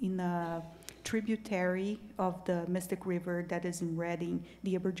in a tributary of the Mystic River that is in Reading,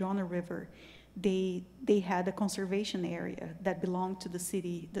 the Aberjona River, they had a conservation area that belonged to the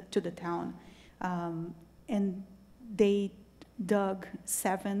city, to the town, and they dug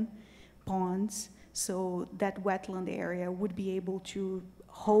 7 ponds so that wetland area would be able to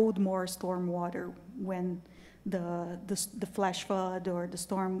hold more storm water when the flash flood or the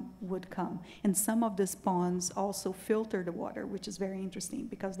storm would come. And some of these ponds also filter the water, which is very interesting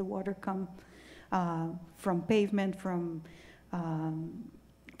because the water comes from pavement, from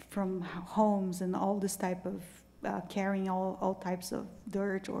homes and all this type of carrying all types of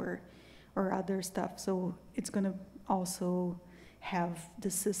dirt or other stuff. So it's going to also have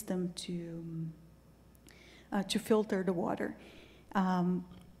the system to filter the water. And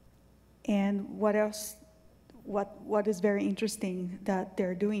what else? What is very interesting that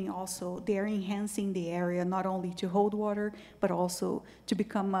they're doing also, they're enhancing the area not only to hold water, but also to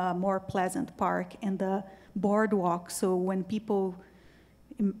become a more pleasant park and the boardwalk. So when people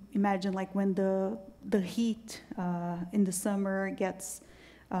imagine, like when the heat in the summer gets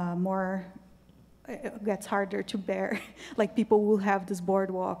gets harder to bear, like people will have this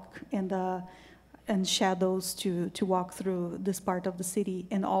boardwalk and shadows to walk through this part of the city,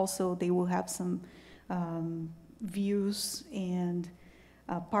 and also they will have some views and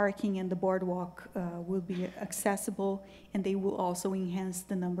parking, and the boardwalk will be accessible, and they will also increase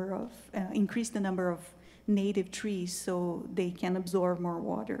the number of native trees so they can absorb more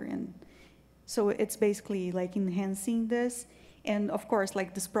water. And so it's basically like enhancing this. And of course,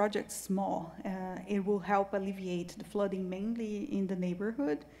 like this project's small, it will help alleviate the flooding mainly in the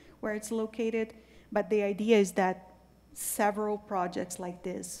neighborhood where it's located. But the idea is that several projects like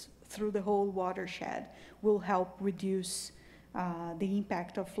this through the whole watershed will help reduce the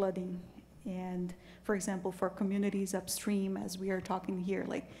impact of flooding. And for example, for communities upstream, as we are talking here,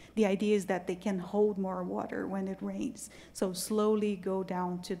 like the idea is that they can hold more water when it rains. So slowly go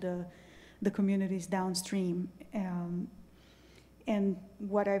down to the communities downstream. And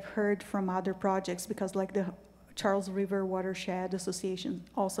what I've heard from other projects, because like the Charles River Watershed Association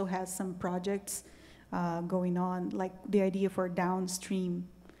also has some projects going on, like the idea for downstream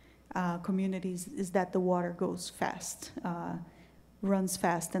communities is that the water goes fast, runs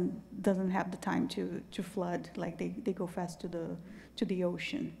fast, and doesn't have the time to flood. Like they go fast to the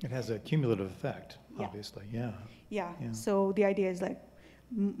ocean. It has a cumulative effect, Yeah. obviously. Yeah. Yeah. Yeah. So the idea is like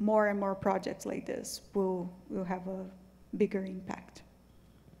more and more projects like this will have a bigger impact.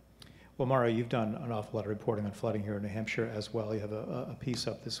 Well, Mara, you've done an awful lot of reporting on flooding here in New Hampshire as well. You have a piece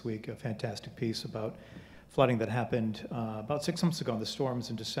up this week, a fantastic piece about flooding that happened about 6 months ago in the storms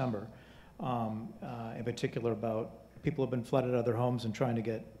in December, in particular about people who have been flooded out of their homes and trying to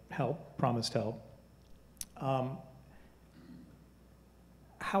get help, promised help. How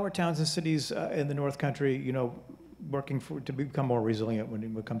are towns and cities in the North Country, working to become more resilient when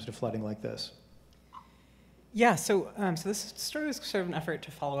it comes to flooding like this? Yeah, so this story was sort of an effort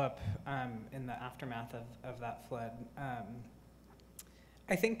to follow up in the aftermath of that flood.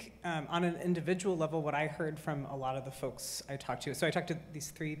 I think on an individual level, what I heard from a lot of the folks I talked to, so I talked to these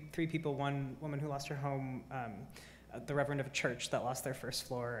three people, one woman who lost her home, the reverend of a church that lost their first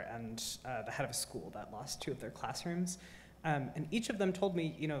floor, and the head of a school that lost 2 of their classrooms. And each of them told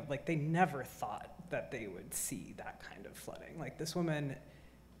me, like they never thought that they would see that kind of flooding. Like this woman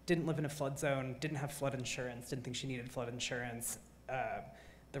didn't live in a flood zone, didn't have flood insurance, didn't think she needed flood insurance.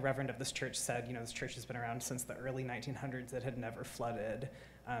 The reverend of this church said, this church has been around since the early 1900s. It had never flooded.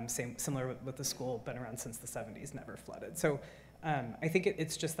 Similar with the school, been around since the 70s, never flooded. So I think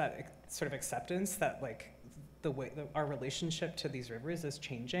it's just that sort of acceptance that like the way our relationship to these rivers is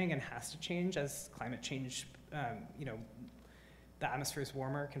changing and has to change as climate change, the atmosphere is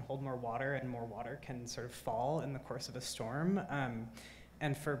warmer, can hold more water, and more water can sort of fall in the course of a storm.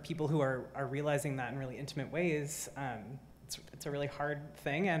 And for people who are realizing that in really intimate ways, it's a really hard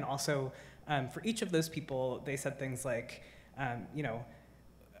thing. And also, For each of those people, they said things like, you know,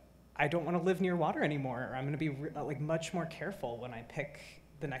 I don't want to live near water anymore, or I'm going to be like much more careful when I pick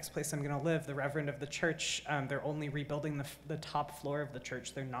the next place I'm going to live. The reverend of the church, they're only rebuilding the top floor of the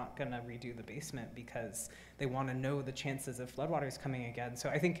church. They're not going to redo the basement because they want to know the chances of floodwaters coming again. So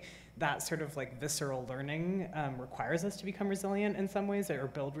I think that sort of like visceral learning requires us to become resilient in some ways, or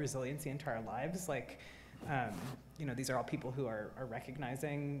build resiliency into our lives. Like, you know, these are all people who are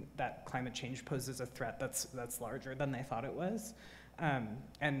recognizing that climate change poses a threat that's larger than they thought it was.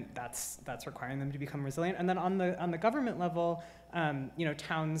 And that's requiring them to become resilient. And then on the government level, you know,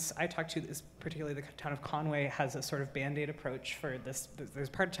 towns I talked to, particularly the town of Conway, has a sort of Band-Aid approach for this. There's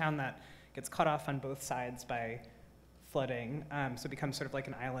part of town that gets cut off on both sides by flooding, so it becomes sort of like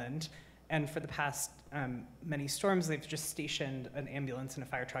an island. And for the past many storms, they've just stationed an ambulance and a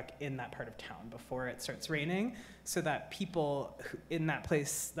fire truck in that part of town before it starts raining, so that people in that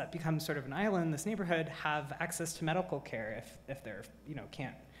place that becomes sort of an island, this neighborhood, have access to medical care if they're, you know,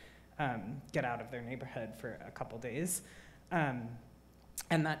 can't get out of their neighborhood for a couple days. And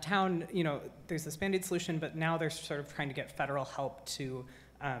that town, you know, there's this Band-Aid solution, but now they're sort of trying to get federal help to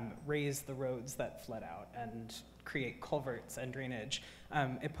raise the roads that flood out and create culverts and drainage.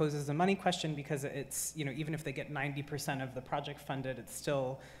 It poses a money question because it's, you know, even if they get 90% of the project funded, it's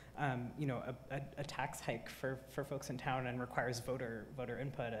still, you know, a tax hike for folks in town, and requires voter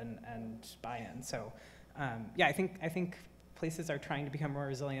input and buy-in. So, yeah, I think places are trying to become more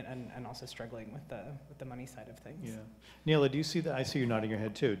resilient and also struggling with the money side of things. Yeah, Neela, do you see that? I see you nodding your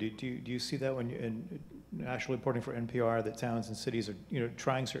head too. Do you see that when you're in national reporting for NPR, that towns and cities are, you know,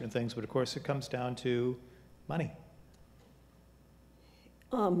 trying certain things, but of course it comes down to money?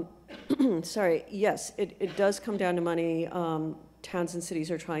 Sorry, yes, it does come down to money. Towns and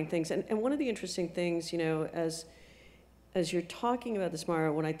cities are trying things. And one of the interesting things, you know, as you're talking about this,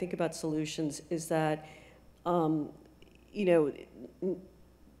 Mara, when I think about solutions, is that, you know,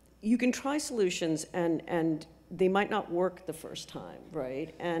 you can try solutions and they might not work the first time,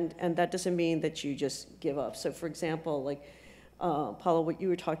 right? And that doesn't mean that you just give up. So for example, like, Paula, what you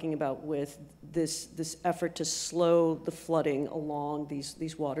were talking about with this effort to slow the flooding along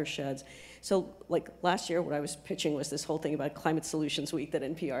these watersheds. So like last year, what I was pitching was this whole thing about Climate Solutions Week that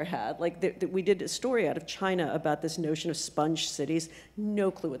NPR had. Like we did a story out of China about this notion of sponge cities.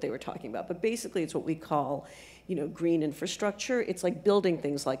 No clue what they were talking about, but basically it's what we call, you know, green infrastructure. It's like building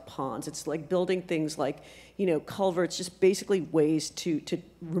things like ponds. It's like building things like, you know, culverts, just basically ways to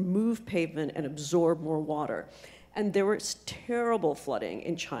remove pavement and absorb more water. And there was terrible flooding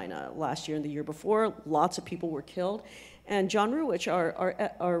in China last year and the year before. Lots of people were killed. And John Ruwich,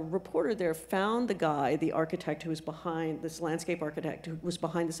 our reporter there, found the guy, the architect who was behind, this landscape architect who was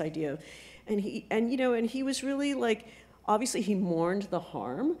behind this idea. And he was really like, obviously he mourned the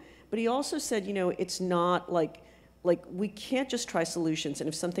harm, but he also said, you know, it's not like we can't just try solutions, and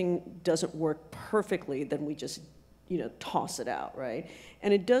if something doesn't work perfectly, then we just, you know, toss it out, right?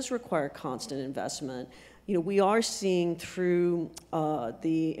 And it does require constant investment. You know, we are seeing through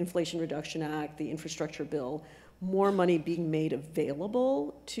the Inflation Reduction Act, the infrastructure bill, more money being made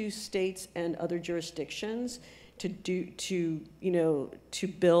available to states and other jurisdictions to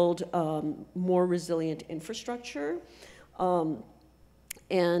build more resilient infrastructure. And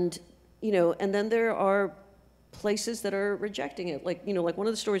then there are places that are rejecting it. Like one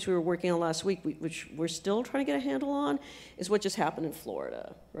of the stories we were working on last week, which we're still trying to get a handle on, is what just happened in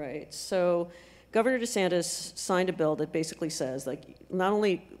Florida, right? So Governor DeSantis signed a bill that basically says, like, not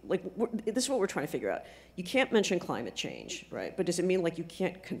only, like, this is what we're trying to figure out. You can't mention climate change, right? But does it mean, like, you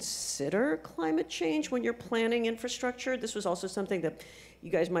can't consider climate change when you're planning infrastructure? This was also something that you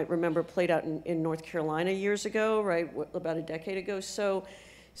guys might remember played out in North Carolina years ago, right? About a decade ago. So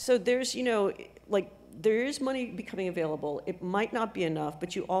there's, there is money becoming available. It might not be enough,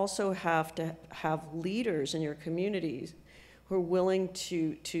 but you also have to have leaders in your communities who are willing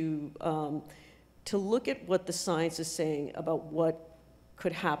to look at what the science is saying about what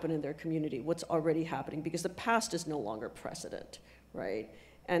could happen in their community, what's already happening, because the past is no longer precedent, right?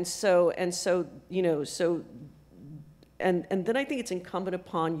 And then I think it's incumbent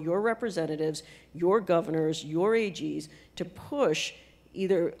upon your representatives, your governors, your AGs to push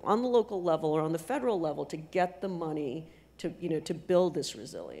either on the local level or on the federal level to get the money to build this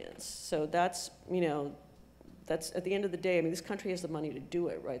resilience. So that's at the end of the day, I mean, this country has the money to do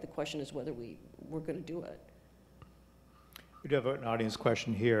it, right? The question is whether we're going to do it. We do have an audience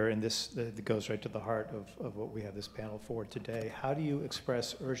question here, and this goes right to the heart of what we have this panel for today. How do you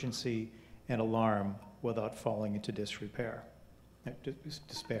express urgency and alarm without falling into despair,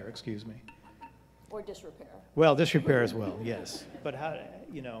 excuse me? Or disrepair. Well, disrepair as well, yes. But how,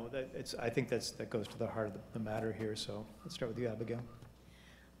 you know, I think that goes to the heart of the matter here, so let's start with you, Abigail.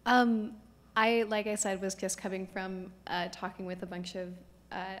 Like I said, was just coming from talking with a bunch of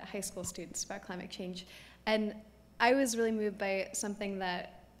high school students about climate change. And I was really moved by something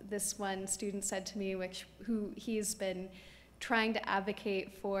that this one student said to me, who he's been trying to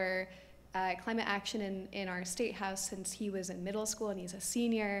advocate for climate action in our state house since he was in middle school, and he's a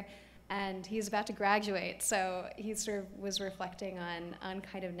senior, and he's about to graduate. So he sort of was reflecting on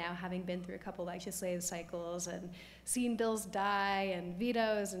kind of now having been through a couple legislative cycles and seen bills die and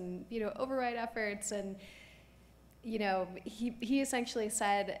vetoes and, you know, override efforts. And, you know, he essentially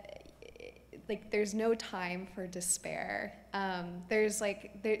said, like, there's no time for despair. There's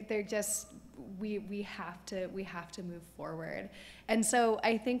like, they're just, we have to move forward. And so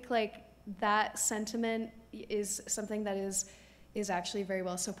I think like that sentiment is something that is actually very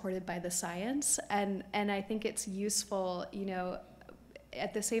well supported by the science, and I think it's useful, you know.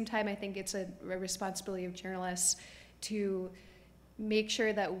 At the same time, I think it's a responsibility of journalists to make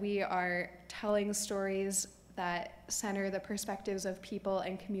sure that we are telling stories that center the perspectives of people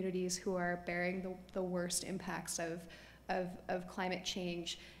and communities who are bearing the worst impacts of climate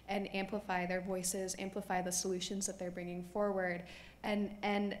change, and amplify their voices, amplify the solutions that they're bringing forward.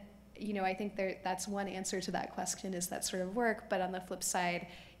 And you know, I think that's one answer to that question, is that sort of work. But on the flip side,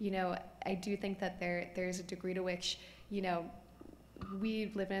 you know, I do think that there's a degree to which, you know,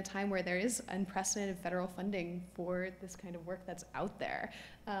 we live in a time where there is unprecedented federal funding for this kind of work that's out there.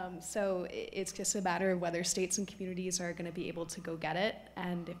 So it's just a matter of whether states and communities are going to be able to go get it,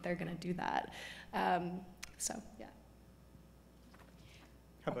 and if they're going to do that. So, yeah.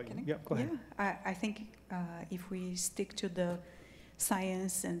 How about you? Yeah, go ahead. Yeah, I think if we stick to the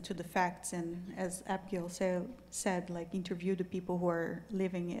science and to the facts, and as Abigail said, like, interview the people who are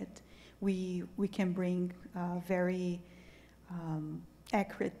living it, we can bring a very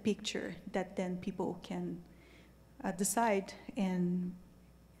accurate picture that then people can decide and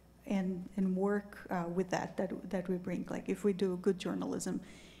work with that we bring. Like, if we do good journalism,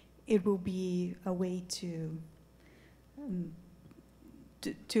 it will be a way to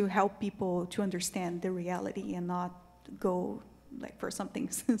help people to understand the reality and not go like for something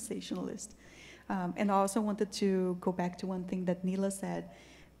sensationalist. And I also wanted to go back to one thing that Neela said.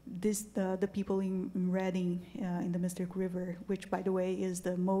 The people in Reading, in the Mystic River, which, by the way, is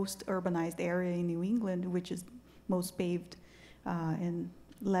the most urbanized area in New England, which is most paved and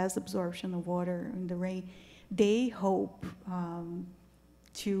less absorption of water in the rain, they hope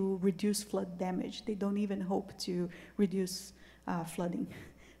to reduce flood damage. They don't even hope to reduce flooding.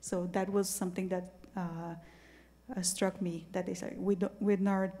 So that was something that struck me, that they said, we're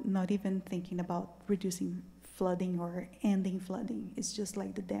not even thinking about reducing flooding or ending flooding. It's just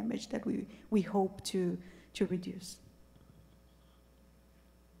like the damage that we hope to reduce.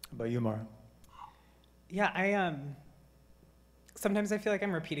 How about you, Mara? Yeah, sometimes I feel like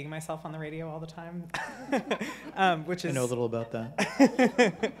I'm repeating myself on the radio all the time, which is, I know a little about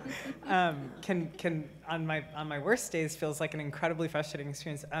that. Can on my worst days feels like an incredibly frustrating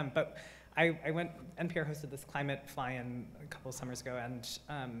experience. But NPR hosted this climate fly-in a couple of summers ago,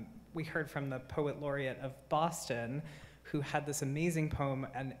 and we heard from the poet laureate of Boston, who had this amazing poem,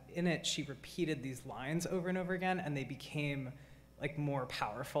 and in it she repeated these lines over and over again, and they became like more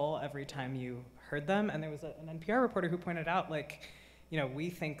powerful every time you heard them. And there was an NPR reporter who pointed out, like, you know, we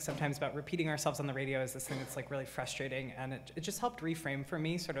think sometimes about repeating ourselves on the radio as this thing that's like really frustrating, and it just helped reframe for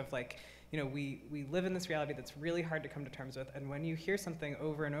me sort of like, you know, we live in this reality that's really hard to come to terms with, and when you hear something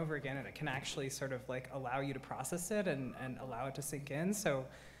over and over again, and it can actually sort of like allow you to process it and allow it to sink in. So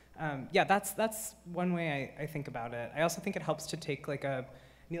yeah, that's one way I think about it. I also think it helps to take like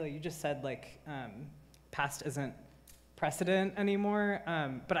Neela, you just said like past isn't precedent anymore,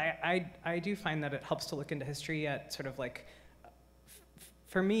 but I do find that it helps to look into history at sort of like,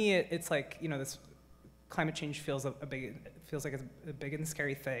 for me, it's like, you know, this climate change feels like a big and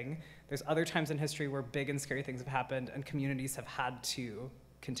scary thing. There's other times in history where big and scary things have happened and communities have had to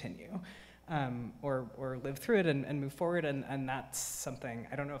continue or live through it and move forward, and that's something,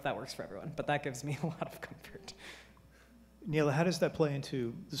 I don't know if that works for everyone, but that gives me a lot of comfort. Neela, how does that play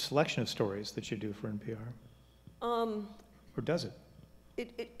into the selection of stories that you do for NPR? Or does it?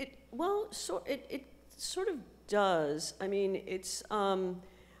 It sort of does. I mean, it's, I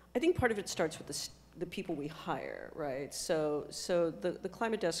think part of it starts with the people we hire, right? So the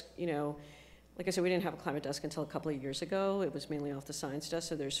climate desk, you know, like I said, we didn't have a climate desk until a couple of years ago. It was mainly off the science desk.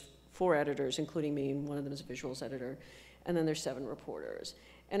 So there's 4 editors, including me, and one of them is a visuals editor. And then there's 7 reporters.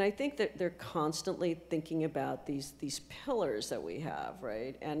 And I think that they're constantly thinking about these pillars that we have,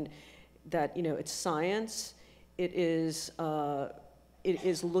 right? And that, you know, it's science, it is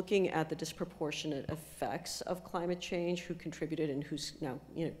looking at the disproportionate effects of climate change, who contributed and who's now,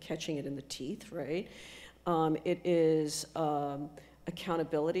 you know, catching it in the teeth, right? It is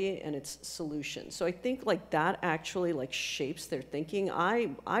accountability and its solutions. So I think like that actually like shapes their thinking.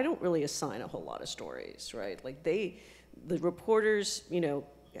 I don't really assign a whole lot of stories, right? Like the reporters, you know,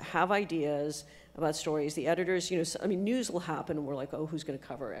 have ideas about stories. The editors, you know, I mean, news will happen and we're like, oh, who's going to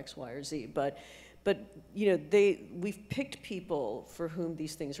cover X, Y, or Z? But you know, we've picked people for whom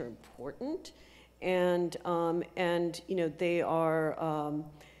these things are important, and you know, they are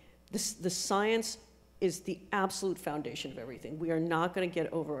the science is the absolute foundation of everything. We are not going to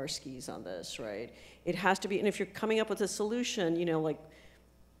get over our skis on this, right? It has to be, and if you're coming up with a solution, you know, like,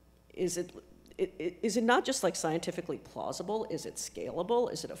 is it not just like scientifically plausible? Is it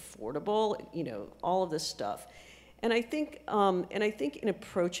scalable? Is it affordable? You know, all of this stuff. And I think in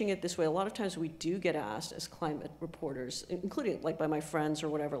approaching it this way, a lot of times we do get asked as climate reporters, including like by my friends or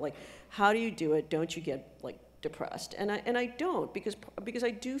whatever, like, how do you do it? Don't you get like depressed? And I don't, because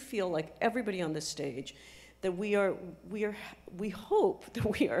I do feel like everybody on this stage, that we hope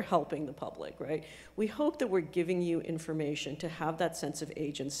that we are helping the public, right? We hope that we're giving you information to have that sense of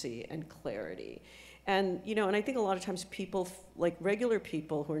agency and clarity. And, you know, and I think a lot of times people, like regular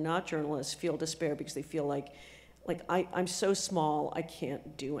people who are not journalists, feel despair because they feel like I'm so small, I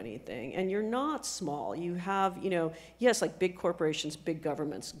can't do anything. And you're not small. You have, you know, yes, like big corporations, big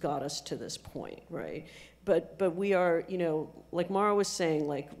governments got us to this point, right? But we are, you know, like Mara was saying,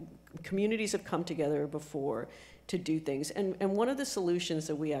 like communities have come together before to do things. And one of the solutions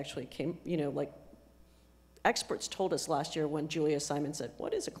that we actually came, you know, like experts told us last year when Julia Simon said,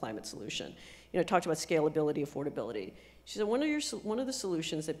 what is a climate solution? You know, talked about scalability, affordability. She said, one of the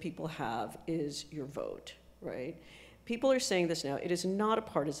solutions that people have is your vote. Right? People are saying this now. It is not a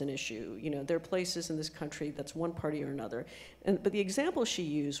partisan issue. You know, there are places in this country that's one party or another. But the example she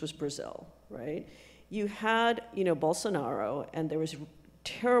used was Brazil, right? You had, you know, Bolsonaro, and there was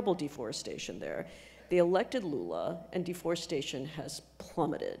terrible deforestation there. They elected Lula, and deforestation has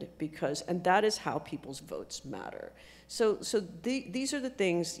plummeted and that is how people's votes matter. So these are the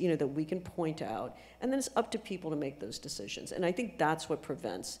things, you know, that we can point out, and then it's up to people to make those decisions. And I think that's what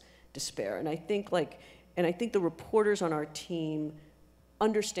prevents despair. And I think the reporters on our team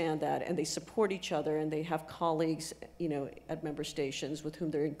understand that, and they support each other, and they have colleagues, you know, at member stations with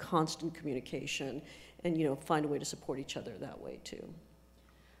whom they're in constant communication, and, you know, find a way to support each other that way too.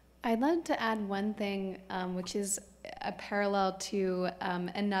 I'd love to add one thing, which is a parallel to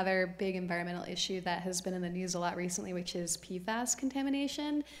another big environmental issue that has been in the news a lot recently, which is PFAS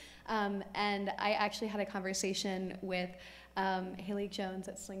contamination. And I actually had a conversation with Haley Jones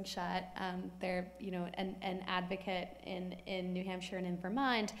at Slingshot. They're, you know, an advocate in New Hampshire and in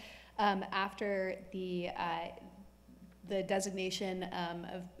Vermont after the designation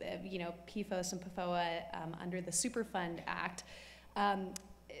of you know, PFOS and PFOA under the Superfund Act,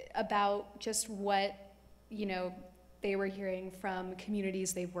 about just what, you know, they were hearing from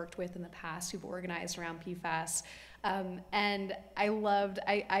communities they've worked with in the past who've organized around PFAS. And I loved,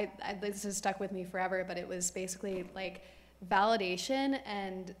 this has stuck with me forever, but it was basically like validation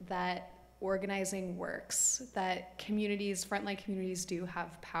and that organizing works, that communities, frontline communities do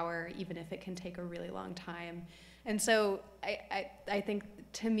have power, even if it can take a really long time. And so I think,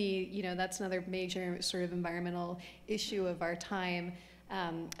 to me, you know, that's another major sort of environmental issue of our time.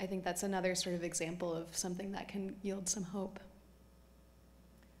 I think that's another sort of example of something that can yield some hope.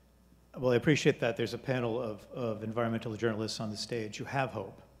 Well, I appreciate that there's a panel of environmental journalists on the stage who have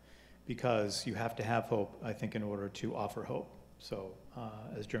hope, because you have to have hope, I think, in order to offer hope. So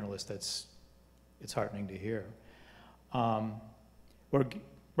as journalists, it's heartening to hear. We're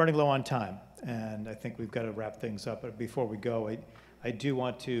running low on time, and I think we've got to wrap things up. But before we go, I do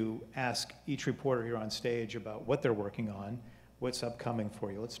want to ask each reporter here on stage about what they're working on, what's upcoming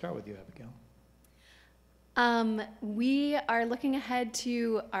for you. Let's start with you, Abigail. We are looking ahead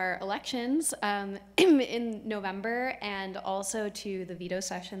to our elections in November, and also to the veto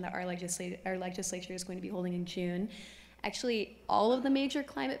session that our legislature is going to be holding in June. Actually, all of the major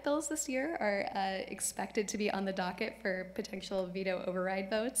climate bills this year are expected to be on the docket for potential veto override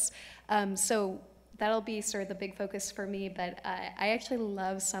votes. So that'll be sort of the big focus for me, but I actually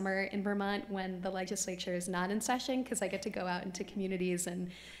love summer in Vermont when the legislature is not in session, because I get to go out into communities and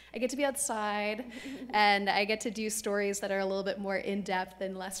I get to be outside and I get to do stories that are a little bit more in-depth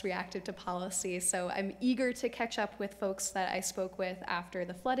and less reactive to policy. So I'm eager to catch up with folks that I spoke with after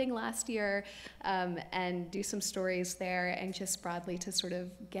the flooding last year, and do some stories there, and just broadly to sort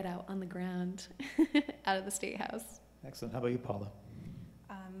of get out on the ground out of the State House. Excellent. How about you, Paula?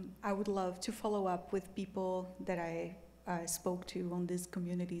 I would love to follow up with people that I spoke to on these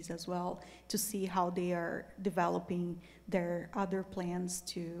communities as well, to see how they are developing their other plans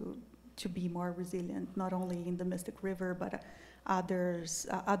to be more resilient, not only in the Mystic River, but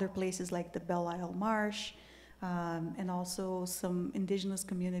other places like the Belle Isle Marsh, and also some indigenous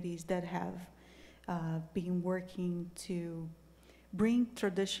communities that have been working to bring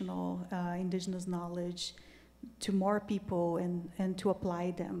traditional indigenous knowledge to more people and to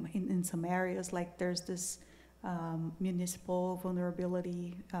apply them in some areas. Like there's this municipal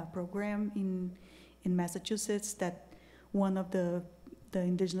vulnerability program in Massachusetts that one of the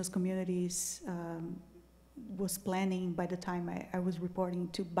indigenous communities was planning by the time I was reporting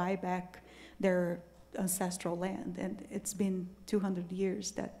to buy back their ancestral land. And it's been 200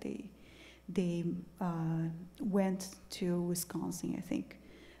 years that they went to Wisconsin, I think.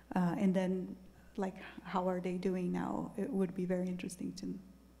 And then, like, how are they doing now? It would be very interesting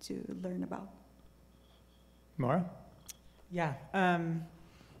to learn about. Maura? Yeah.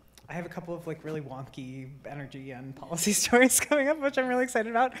 I have a couple of like really wonky energy and policy stories coming up, which I'm really excited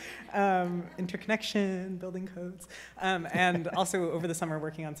about. Interconnection, building codes, and also over the summer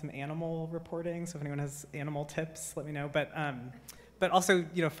working on some animal reporting. So if anyone has animal tips, let me know. But also,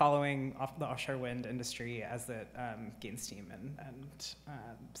 you know, following off the offshore wind industry as it gains steam and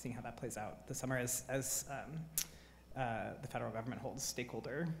seeing how that plays out this summer as the federal government holds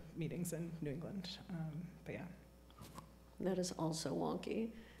stakeholder meetings in New England. But yeah. That is also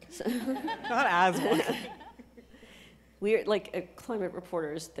wonky. So Not as wonky. we're like climate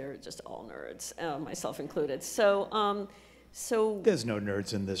reporters, they're just all nerds, myself included. So There's no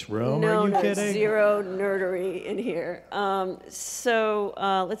nerds in this room. no, Are you no, kidding? zero nerdery in here.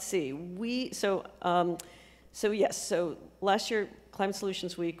 Let's see. So last year, Climate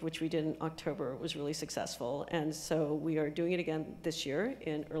Solutions Week, which we did in October, was really successful. And so we are doing it again this year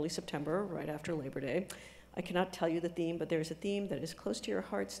in early September, right after Labor Day. I cannot tell you the theme, but there's a theme that is close to your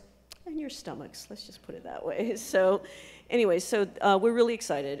hearts and your stomachs. Let's just put it that way. So anyway, we're really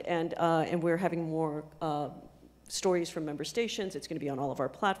excited, and we're having more stories from member stations. It's going to be on all of our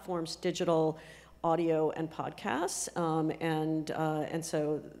platforms, digital, audio, and podcasts.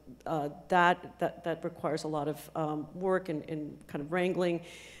 That requires a lot of work and kind of wrangling.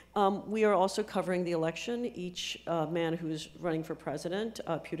 We are also covering the election. Each man who's running for president,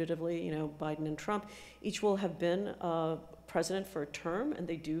 putatively, you know, Biden and Trump, each will have been president for a term, and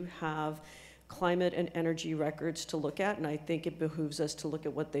they do have climate and energy records to look at. And I think it behooves us to look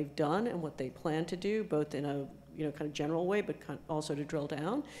at what they've done and what they plan to do, both in a kind of general way, but also to drill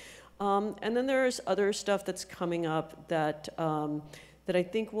down. And then there's other stuff that's coming up that I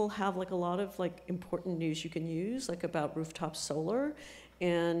think will have like a lot of like important news you can use, like about rooftop solar.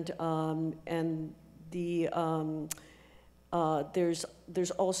 And there's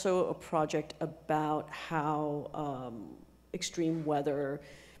also a project about how extreme weather,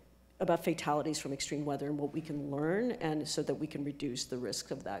 about fatalities from extreme weather and what we can learn, and so that we can reduce the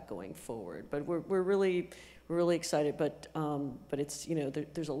risks of that going forward. But we're really excited. But it's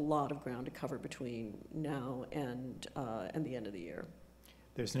there's a lot of ground to cover between now and the end of the year.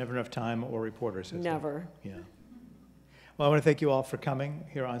 There's never enough time or reporters. Never. Yeah. Well, I want to thank you all for coming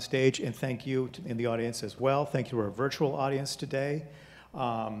here on stage, and thank you in the audience as well. Thank you to our virtual audience today.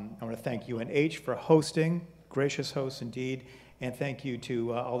 I want to thank UNH for hosting, gracious hosts indeed, and thank you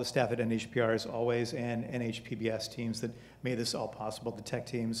to all the staff at NHPR as always, and NHPBS teams that made this all possible, the tech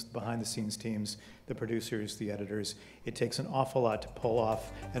teams, behind-the-scenes teams, the producers, the editors. It takes an awful lot to pull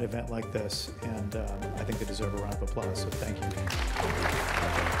off an event like this, and I think they deserve a round of applause, so thank you.